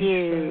 Thank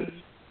you.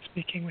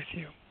 Speaking with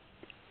you.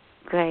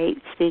 Great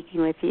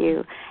speaking with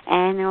you.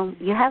 And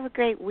you have a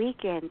great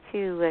weekend,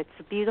 too. It's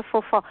a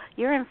beautiful fall.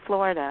 You're in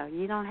Florida.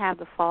 You don't have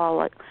the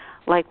fall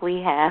like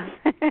we have.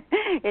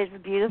 It's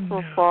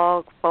beautiful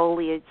fall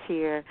foliage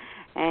here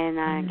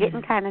and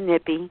getting kind of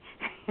nippy,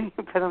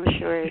 but I'm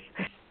sure it's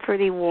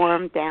pretty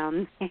warm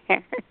down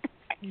there.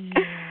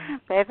 Yeah.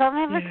 But if I'm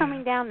ever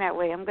coming down that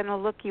way, I'm going to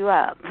look you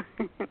up.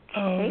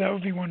 Oh, that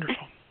would be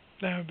wonderful.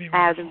 That would be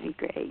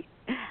great.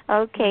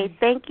 Okay,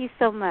 thank you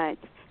so much.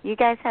 You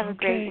guys have a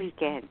great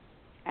weekend.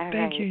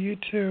 Thank you. You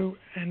too,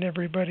 and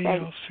everybody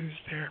else who's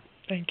there.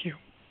 Thank you.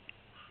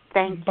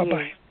 Thank you.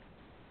 Bye-bye.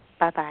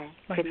 Bye-bye.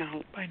 Bye Good now.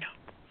 night. Bye now.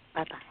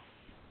 Bye-bye.